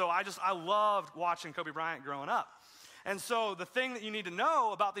 And so I loved watching Kobe Bryant growing up. And so the thing that you need to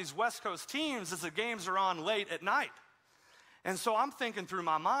know about these West Coast teams is the games are on late at night. And so I'm thinking through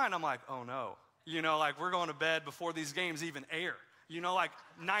my mind, I'm like, oh no. You know, like we're going to bed before these games even air. You know, like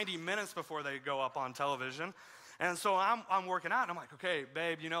 90 minutes before they go up on television. And so I'm working out, and I'm like, okay,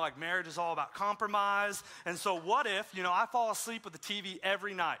 babe, you know, like marriage is all about compromise. And so what if, you know, I fall asleep with the TV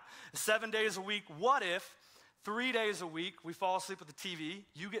every night, 7 days a week. What if 3 days a week we fall asleep with the TV,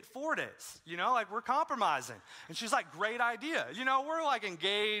 you get 4 days? You know, like we're compromising. And she's like, great idea. You know, we're like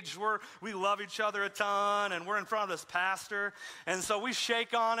engaged. We love each other a ton, and we're in front of this pastor. And so we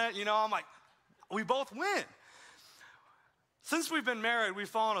shake on it. You know, I'm like, we both win. Since we've been married, we've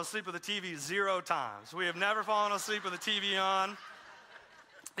fallen asleep with the TV 0 times. We have never fallen asleep with the TV on.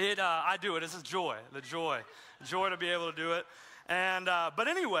 I do it. It's a joy, the joy to be able to do it. And but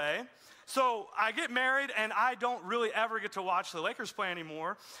anyway, so I get married, and I don't really ever get to watch the Lakers play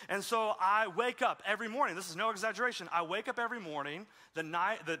anymore. And so I wake up every morning. This is no exaggeration. I wake up every morning,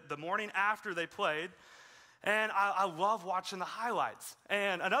 the morning after they played. And I love watching the highlights.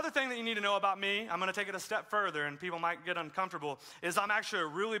 And another thing that you need to know about me, I'm going to take it a step further, and people might get uncomfortable, is I'm actually a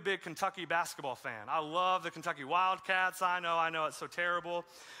really big Kentucky basketball fan. I love the Kentucky Wildcats. I know it's so terrible.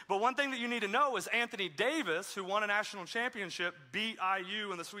 But one thing that you need to know is Anthony Davis, who won a national championship, beat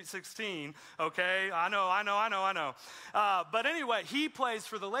IU in the Sweet 16. Okay, I know. But anyway, he plays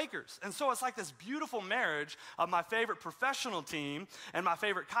for the Lakers. And so it's like this beautiful marriage of my favorite professional team and my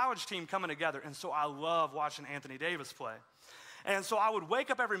favorite college team coming together. And so I love watching Anthony Davis play. And so I would wake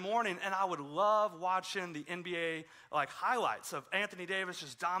up every morning, and I would love watching the NBA like highlights of Anthony Davis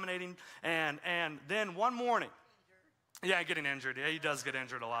just dominating. And then one morning, getting injured. Yeah, he does get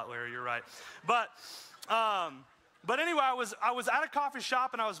injured a lot, Larry. You're right. But anyway, I was at a coffee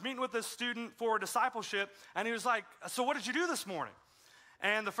shop, and I was meeting with this student for discipleship, and he was like, "So what did you do this morning?"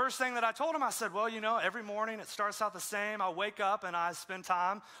 And the first thing that I told him, I said, well, every morning it starts out the same. I wake up and I spend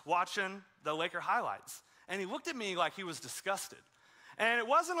time watching the Laker highlights. And he looked at me like he was disgusted. And it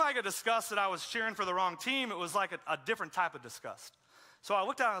wasn't like a disgust that I was cheering for the wrong team. It was like a different type of disgust. So I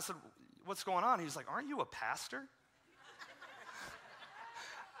looked at him and I said, what's going on? He's like, aren't you a pastor?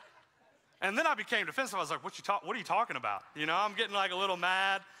 And then I became defensive. I was like, what are you talking about? I'm getting like a little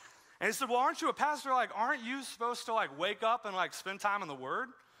mad. And he said, well, aren't you a pastor? Like, aren't you supposed to like wake up and like spend time in the Word?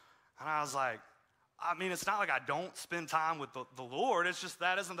 And I was like, I mean, it's not like I don't spend time with the Lord. It's just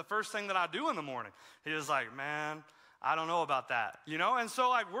that isn't the first thing that I do in the morning. He was like, man, I don't know about that, And so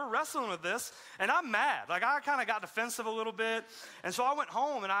like we're wrestling with this, and I'm mad. Like I kind of got defensive a little bit. And so I went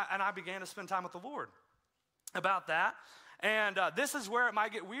home and I began to spend time with the Lord about that. And this is where it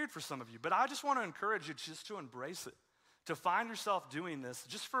might get weird for some of you, but I just want to encourage you just to embrace it, to find yourself doing this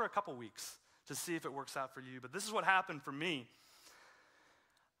just for a couple weeks to see if it works out for you. But this is what happened for me.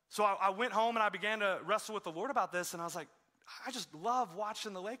 So I went home and I began to wrestle with the Lord about this, and I was like, I just love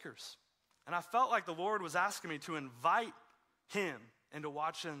watching the Lakers. And I felt like the Lord was asking me to invite him into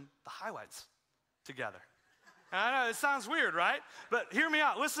watching the highlights together. And I know it sounds weird, right? But hear me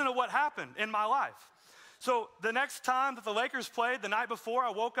out. Listen to what happened in my life. So the next time that the Lakers played, the night before,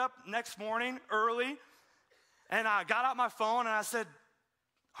 I woke up next morning early, and I got out my phone and I said,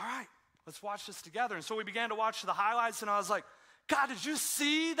 all right, let's watch this together. And so we began to watch the highlights, and I was like, God, did you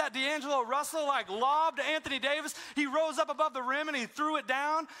see that D'Angelo Russell like lobbed to Anthony Davis? He rose up above the rim and he threw it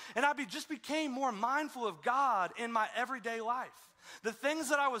down. And I just became more mindful of God in my everyday life. The things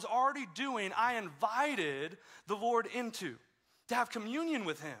that I was already doing, I invited the Lord into, to have communion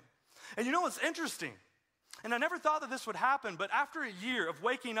with him. And you know what's interesting? And I never thought that this would happen, but after a year of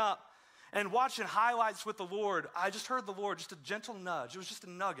waking up and watching highlights with the Lord, I just heard the Lord, just a gentle nudge. It was just a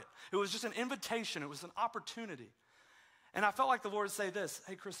nugget. It was just an invitation. It was an opportunity. And I felt like the Lord would say this,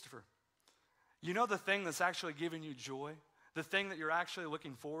 hey, Christopher, the thing that's actually giving you joy, the thing that you're actually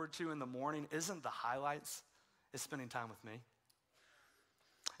looking forward to in the morning isn't the highlights, it's spending time with me.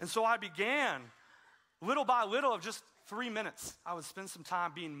 And so I began, little by little, of just 3 minutes, I would spend some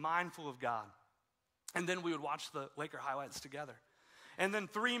time being mindful of God. And then we would watch the Laker highlights together. And then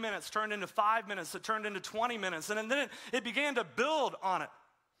 3 minutes turned into 5 minutes, it turned into 20 minutes, and then it began to build on it.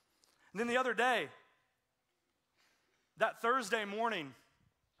 And then the other day, that Thursday morning,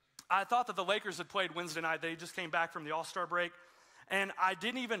 I thought that the Lakers had played Wednesday night. They just came back from the All-Star break, and I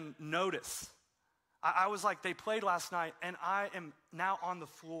didn't even notice. I was like, they played last night, and I am now on the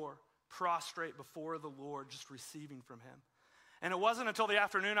floor, prostrate before the Lord, just receiving from him. And it wasn't until the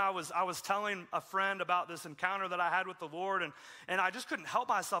afternoon I was telling a friend about this encounter that I had with the Lord, and I just couldn't help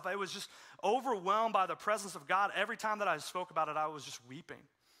myself. I was just overwhelmed by the presence of God. Every time that I spoke about it, I was just weeping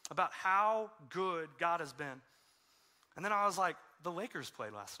about how good God has been. And then I was like, the Lakers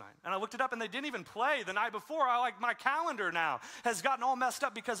played last night. And I looked it up, and they didn't even play the night before. My calendar now has gotten all messed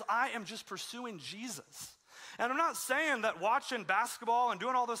up because I am just pursuing Jesus. And I'm not saying that watching basketball and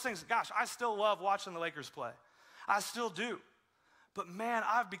doing all those things, gosh, I still love watching the Lakers play. I still do. But man,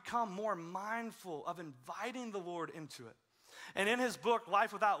 I've become more mindful of inviting the Lord into it. And in his book,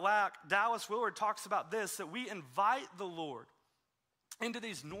 Life Without Lack, Dallas Willard talks about this, that we invite the Lord into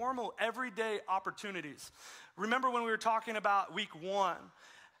these normal, everyday opportunities. Remember when we were talking about week 1,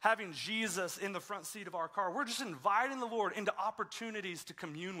 having Jesus in the front seat of our car? We're just inviting the Lord into opportunities to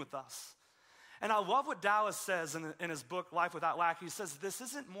commune with us. And I love what Dallas says in his book, Life Without Lack. He says, this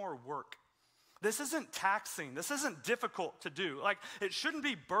isn't more work. This isn't taxing. This isn't difficult to do. Like, it shouldn't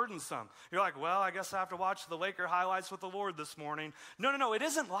be burdensome. You're like, well, I guess I have to watch the Laker highlights with the Lord this morning. No, it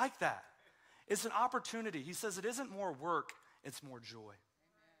isn't like that. It's an opportunity. He says it isn't more work, it's more joy.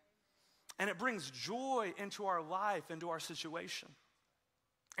 And it brings joy into our life, into our situation.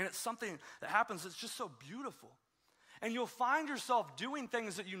 And it's something that happens that's just so beautiful. And you'll find yourself doing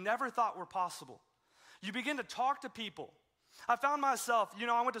things that you never thought were possible. You begin to talk to people. I found myself,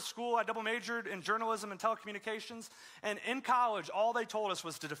 I went to school, I double majored in journalism and telecommunications, and in college, all they told us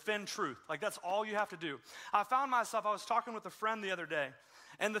was to defend truth. Like, that's all you have to do. I found myself, I was talking with a friend the other day,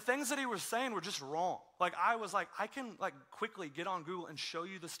 and the things that he was saying were just wrong. Like, I was like, I can quickly get on Google and show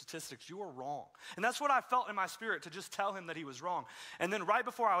you the statistics. You are wrong. And that's what I felt in my spirit, to just tell him that he was wrong. And then right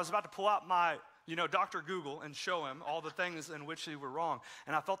before I was about to pull out my, Dr. Google and show him all the things in which he were wrong,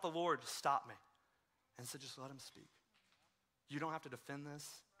 and I felt the Lord stop me and said, just let him speak. You don't have to defend this.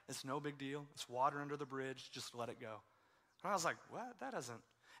 It's no big deal. It's water under the bridge. Just let it go. And I was like, what? That doesn't.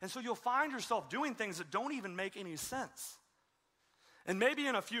 And so you'll find yourself doing things that don't even make any sense. And maybe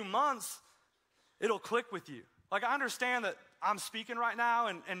in a few months, it'll click with you. Like, I understand that I'm speaking right now,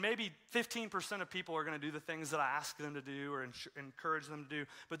 and maybe 15% of people are going to do the things that I ask them to do or encourage them to do.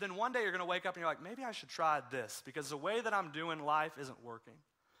 But then one day you're going to wake up and you're like, maybe I should try this because the way that I'm doing life isn't working.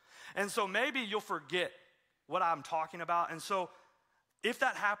 And so maybe you'll forget what I'm talking about. And so if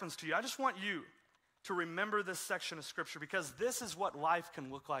that happens to you, I just want you to remember this section of Scripture because this is what life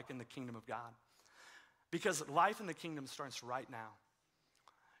can look like in the kingdom of God. Because life in the kingdom starts right now.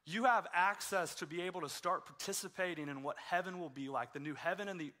 You have access to be able to start participating in what heaven will be like, the new heaven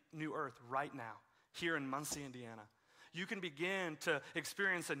and the new earth right now, here in Muncie, Indiana. You can begin to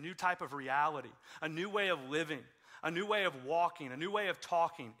experience a new type of reality, a new way of living, a new way of walking, a new way of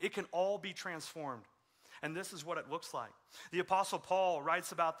talking. It can all be transformed. And this is what it looks like. The Apostle Paul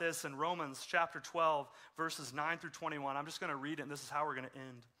writes about this in Romans chapter 12, verses 9 through 21. I'm just going to read it, and this is how we're going to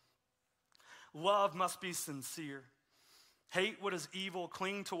end. Love must be sincere. Hate what is evil,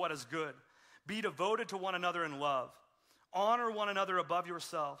 cling to what is good. Be devoted to one another in love. Honor one another above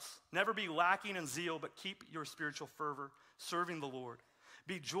yourselves. Never be lacking in zeal, but keep your spiritual fervor, serving the Lord.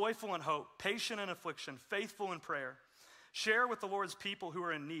 Be joyful in hope, patient in affliction, faithful in prayer. Share with the Lord's people who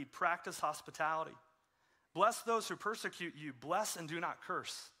are in need. Practice hospitality. Bless those who persecute you. Bless and do not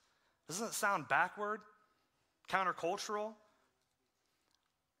curse. Doesn't it sound backward? Countercultural?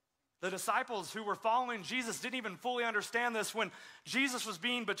 The disciples who were following Jesus didn't even fully understand this. When Jesus was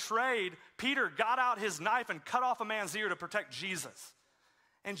being betrayed, Peter got out his knife and cut off a man's ear to protect Jesus.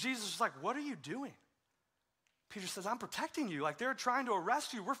 And Jesus was like, what are you doing? Peter says, I'm protecting you. Like they're trying to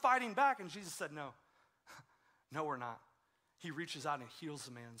arrest you. We're fighting back. And Jesus said, no. No, we're not. He reaches out and heals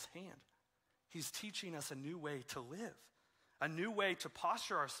the man's hand. He's teaching us a new way to live, a new way to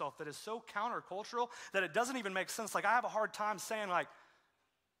posture ourselves that is so countercultural that it doesn't even make sense. Like I have a hard time saying like,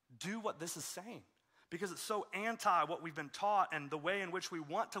 do what this is saying because it's so anti what we've been taught and the way in which we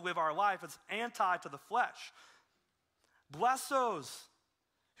want to live our life. It's anti to the flesh. Bless those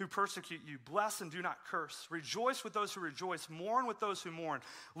who persecute you. Bless and do not curse. Rejoice with those who rejoice. Mourn with those who mourn.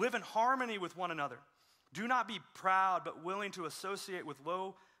 Live in harmony with one another. Do not be proud, but willing to associate with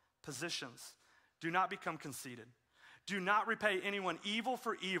low positions. Do not become conceited. Do not repay anyone evil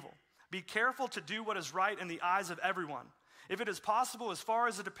for evil. Be careful to do what is right in the eyes of everyone. If it is possible, as far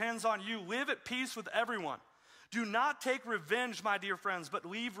as it depends on you, live at peace with everyone. Do not take revenge, my dear friends, but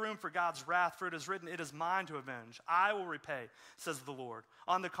leave room for God's wrath, for it is written, it is mine to avenge. I will repay, says the Lord.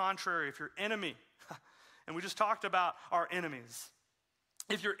 On the contrary, if your enemy, and we just talked about our enemies,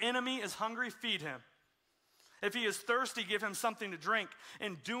 if your enemy is hungry, feed him. If he is thirsty, give him something to drink.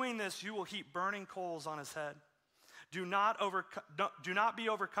 In doing this, you will heap burning coals on his head. Do not be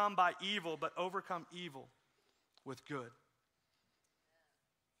overcome by evil, but overcome evil with good.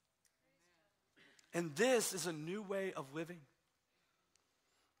 And this is a new way of living.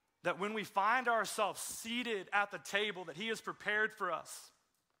 That when we find ourselves seated at the table that he has prepared for us,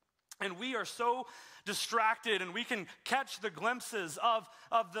 and we are so distracted and we can catch the glimpses of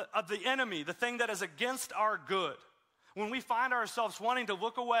the enemy, the thing that is against our good, when we find ourselves wanting to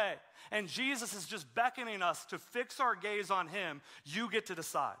look away and Jesus is just beckoning us to fix our gaze on him, you get to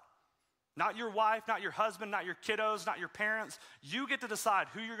decide. Not your wife, not your husband, not your kiddos, not your parents. You get to decide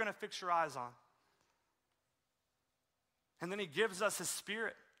who you're going to fix your eyes on. And then he gives us his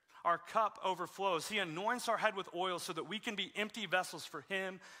Spirit. Our cup overflows. He anoints our head with oil so that we can be empty vessels for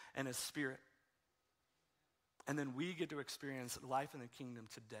him and his Spirit. And then we get to experience life in the kingdom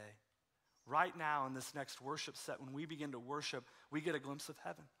today. Right now in this next worship set, when we begin to worship, we get a glimpse of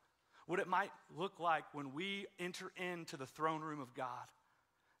heaven. What it might look like when we enter into the throne room of God.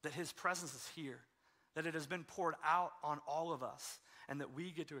 That his presence is here. That it has been poured out on all of us. And that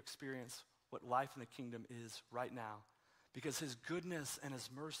we get to experience what life in the kingdom is right now. Because his goodness and his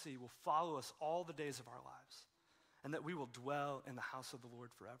mercy will follow us all the days of our lives. And that we will dwell in the house of the Lord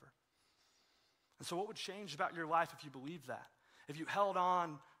forever. And so what would change about your life if you believed that? If you held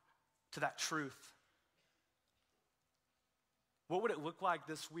on to that truth? What would it look like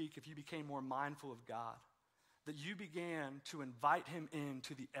this week if you became more mindful of God? That you began to invite him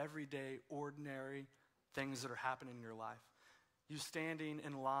into the everyday, ordinary things that are happening in your life. You standing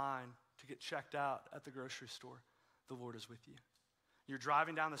in line to get checked out at the grocery store. The Lord is with you. You're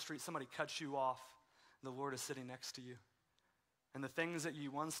driving down the street, somebody cuts you off, and the Lord is sitting next to you. And the things that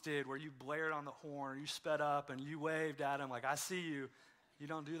you once did where you blared on the horn, you sped up and you waved at him like, I see you. You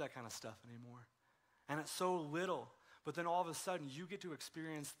don't do that kind of stuff anymore. And it's so little, but then all of a sudden you get to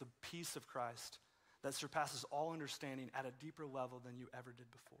experience the peace of Christ that surpasses all understanding at a deeper level than you ever did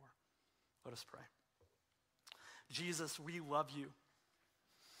before. Let us pray. Jesus, we love you.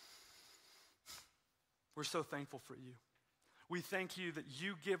 We're so thankful for you. We thank you that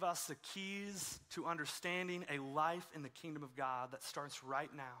you give us the keys to understanding a life in the kingdom of God that starts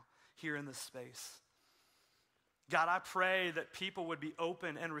right now here in this space. God, I pray that people would be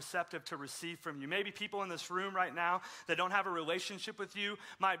open and receptive to receive from you. Maybe people in this room right now that don't have a relationship with you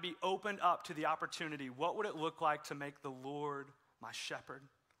might be opened up to the opportunity. What would it look like to make the Lord my shepherd?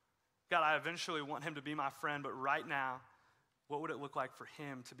 God, I eventually want him to be my friend, but right now, what would it look like for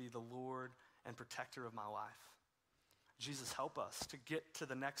him to be the Lord and protector of my life? Jesus, help us to get to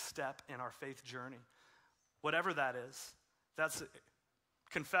the next step in our faith journey. Whatever that is, that's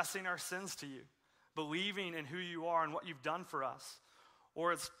confessing our sins to you, believing in who you are and what you've done for us,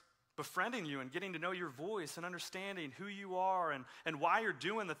 or it's befriending you and getting to know your voice and understanding who you are and why you're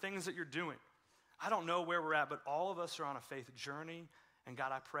doing the things that you're doing. I don't know where we're at, but all of us are on a faith journey, and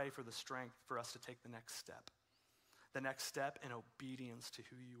God, I pray for the strength for us to take the next step in obedience to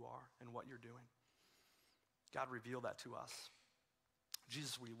who you are and what you're doing. God, reveal that to us.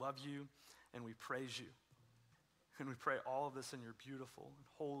 Jesus, we love you and we praise you. And we pray all of this in your beautiful and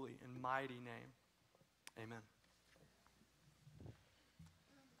holy and mighty name. Amen.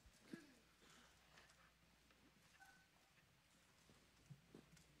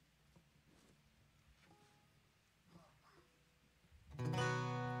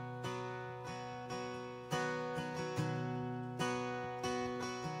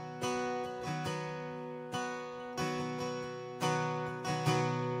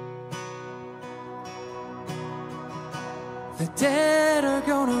 The dead are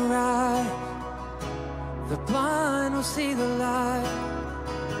gonna rise, the blind will see the light,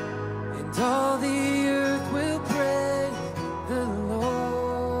 and all the earth will praise the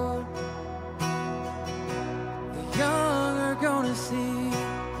Lord. The young are gonna see,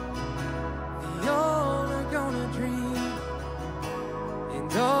 the old are gonna dream,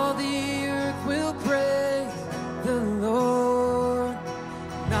 and all the earth will praise the Lord.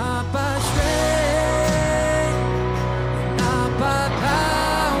 Not by strength,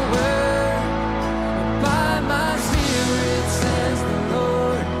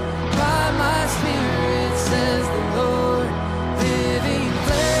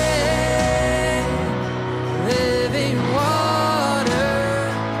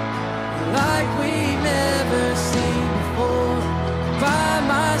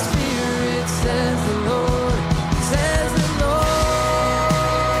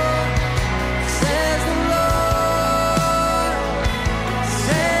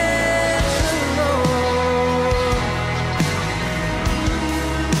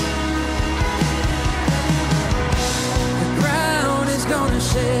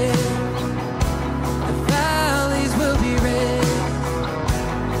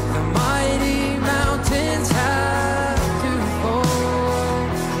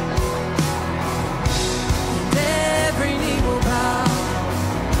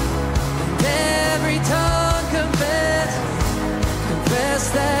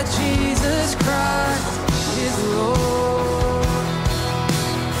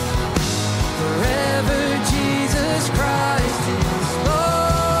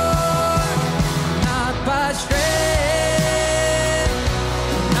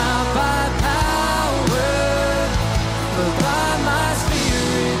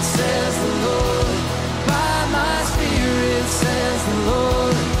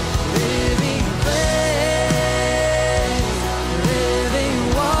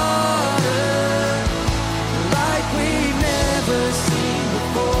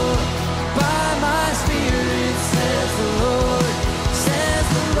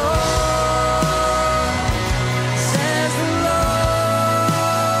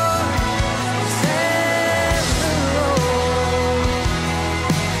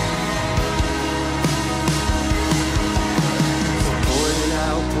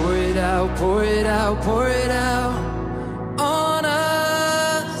 pour it out on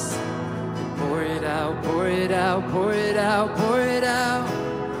us. Pour it out, pour it out, pour it out, pour it out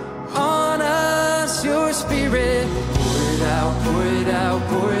on us. Your spirit. Pour it out, pour it out,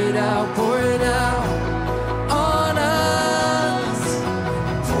 pour it out, pour it out on us.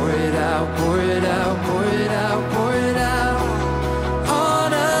 Pour it out, pour it out, pour it out, pour it out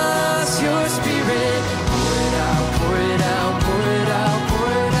on us. Your spirit. Pour it out, pour it out, pour it out,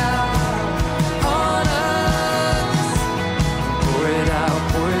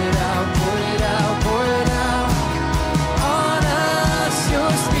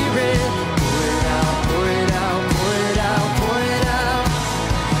 pour it out.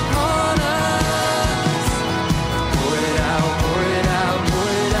 On us.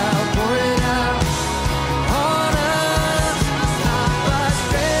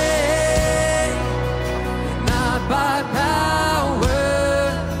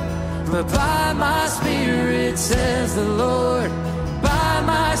 says the Lord. By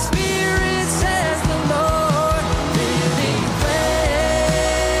my Spirit, says the Lord. Living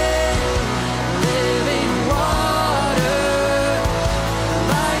bread, living water,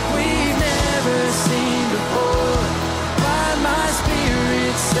 like we've never seen before. By my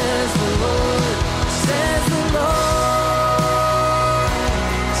Spirit, says the Lord, says the Lord,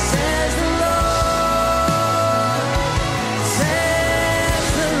 says the Lord, says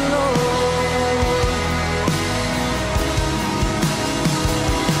the Lord.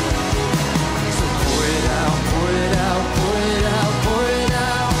 So pour it out, pour it out, pour it out, pour it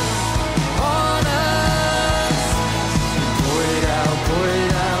out on us. Pour it out, pour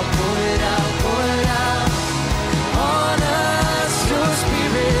it out, pour it out, pour it out on us. Your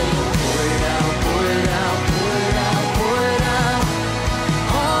Spirit, pour it out, pour it out, pour it out, pour it out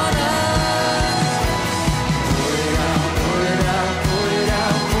on us. Pour it out, pour it out, pour it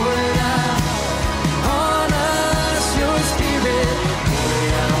out, pour it out on us. Your Spirit, pour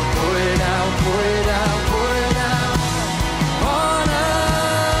it out, pour it out, pour it out, pour it out on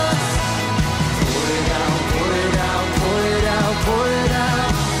us. Pour it out, pour it out, pour it out, pour it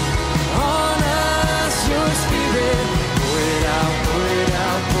out on us. Your Spirit, pour it out, pour it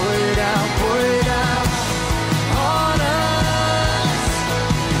out, pour it out, pour it out on us.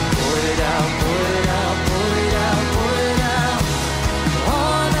 Pour it out, pour it out, pour it out, pour it out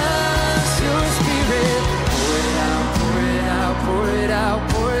on us. Your Spirit, pour it out, pour it out, pour it out,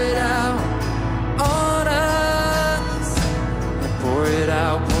 pour it out on us. Pour it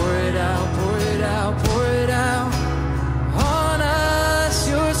out, pour it out, pour it out, pour it out on us.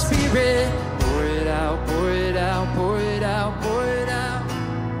 Your Spirit, pour it out, pour it out, pour it out, pour it out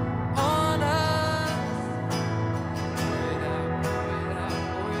on us. Pour it out, pour it out,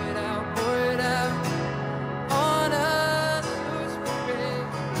 pour it out, pour it out on us. Your Spirit.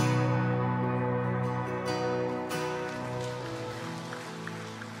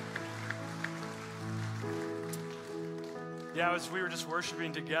 Yeah, as we were just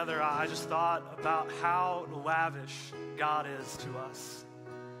worshiping together, I just thought about how lavish God is to us.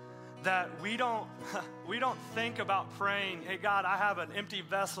 That we don't think about praying, hey God, I have an empty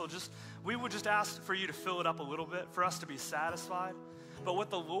vessel. We would just ask for you to fill it up a little bit for us to be satisfied. But what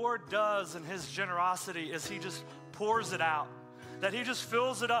the Lord does in his generosity is he just pours it out. That he just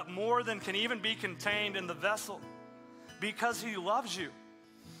fills it up more than can even be contained in the vessel because he loves you.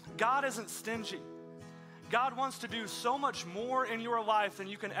 God isn't stingy. God wants to do so much more in your life than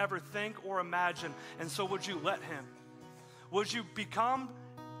you can ever think or imagine. And so would you let him? Would you become,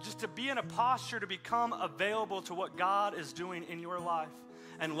 just to be in a posture to become available to what God is doing in your life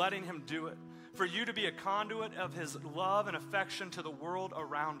and letting him do it? For you to be a conduit of his love and affection to the world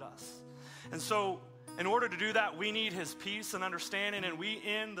around us. And so in order to do that, we need his peace and understanding. And we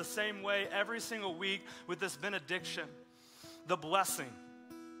end the same way every single week with this benediction, the blessing.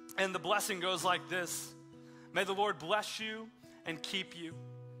 And the blessing goes like this. May the Lord bless you and keep you.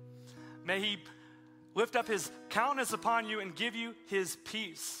 May he lift up his countenance upon you and give you his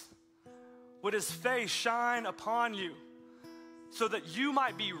peace. Would his face shine upon you so that you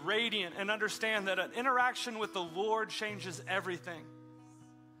might be radiant and understand that an interaction with the Lord changes everything.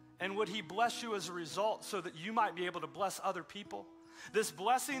 And would he bless you as a result so that you might be able to bless other people? This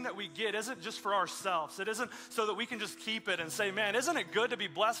blessing that we get isn't just for ourselves. It isn't so that we can just keep it and say, man, isn't it good to be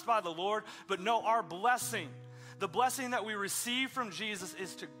blessed by the Lord? But no, our blessing, the blessing that we receive from Jesus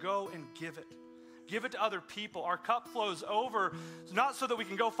is to go and give it. Give it to other people. Our cup flows over, not so that we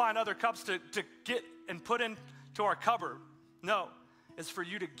can go find other cups to get and put into our cupboard. No, it's for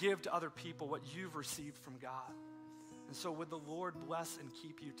you to give to other people what you've received from God. And so would the Lord bless and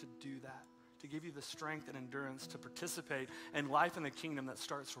keep you to do that, to give you the strength and endurance to participate in life in the kingdom that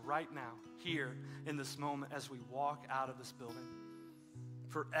starts right now, here in this moment as we walk out of this building.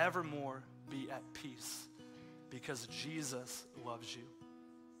 Forevermore be at peace because Jesus loves you.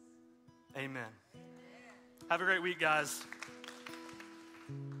 Amen. Have a great week, guys.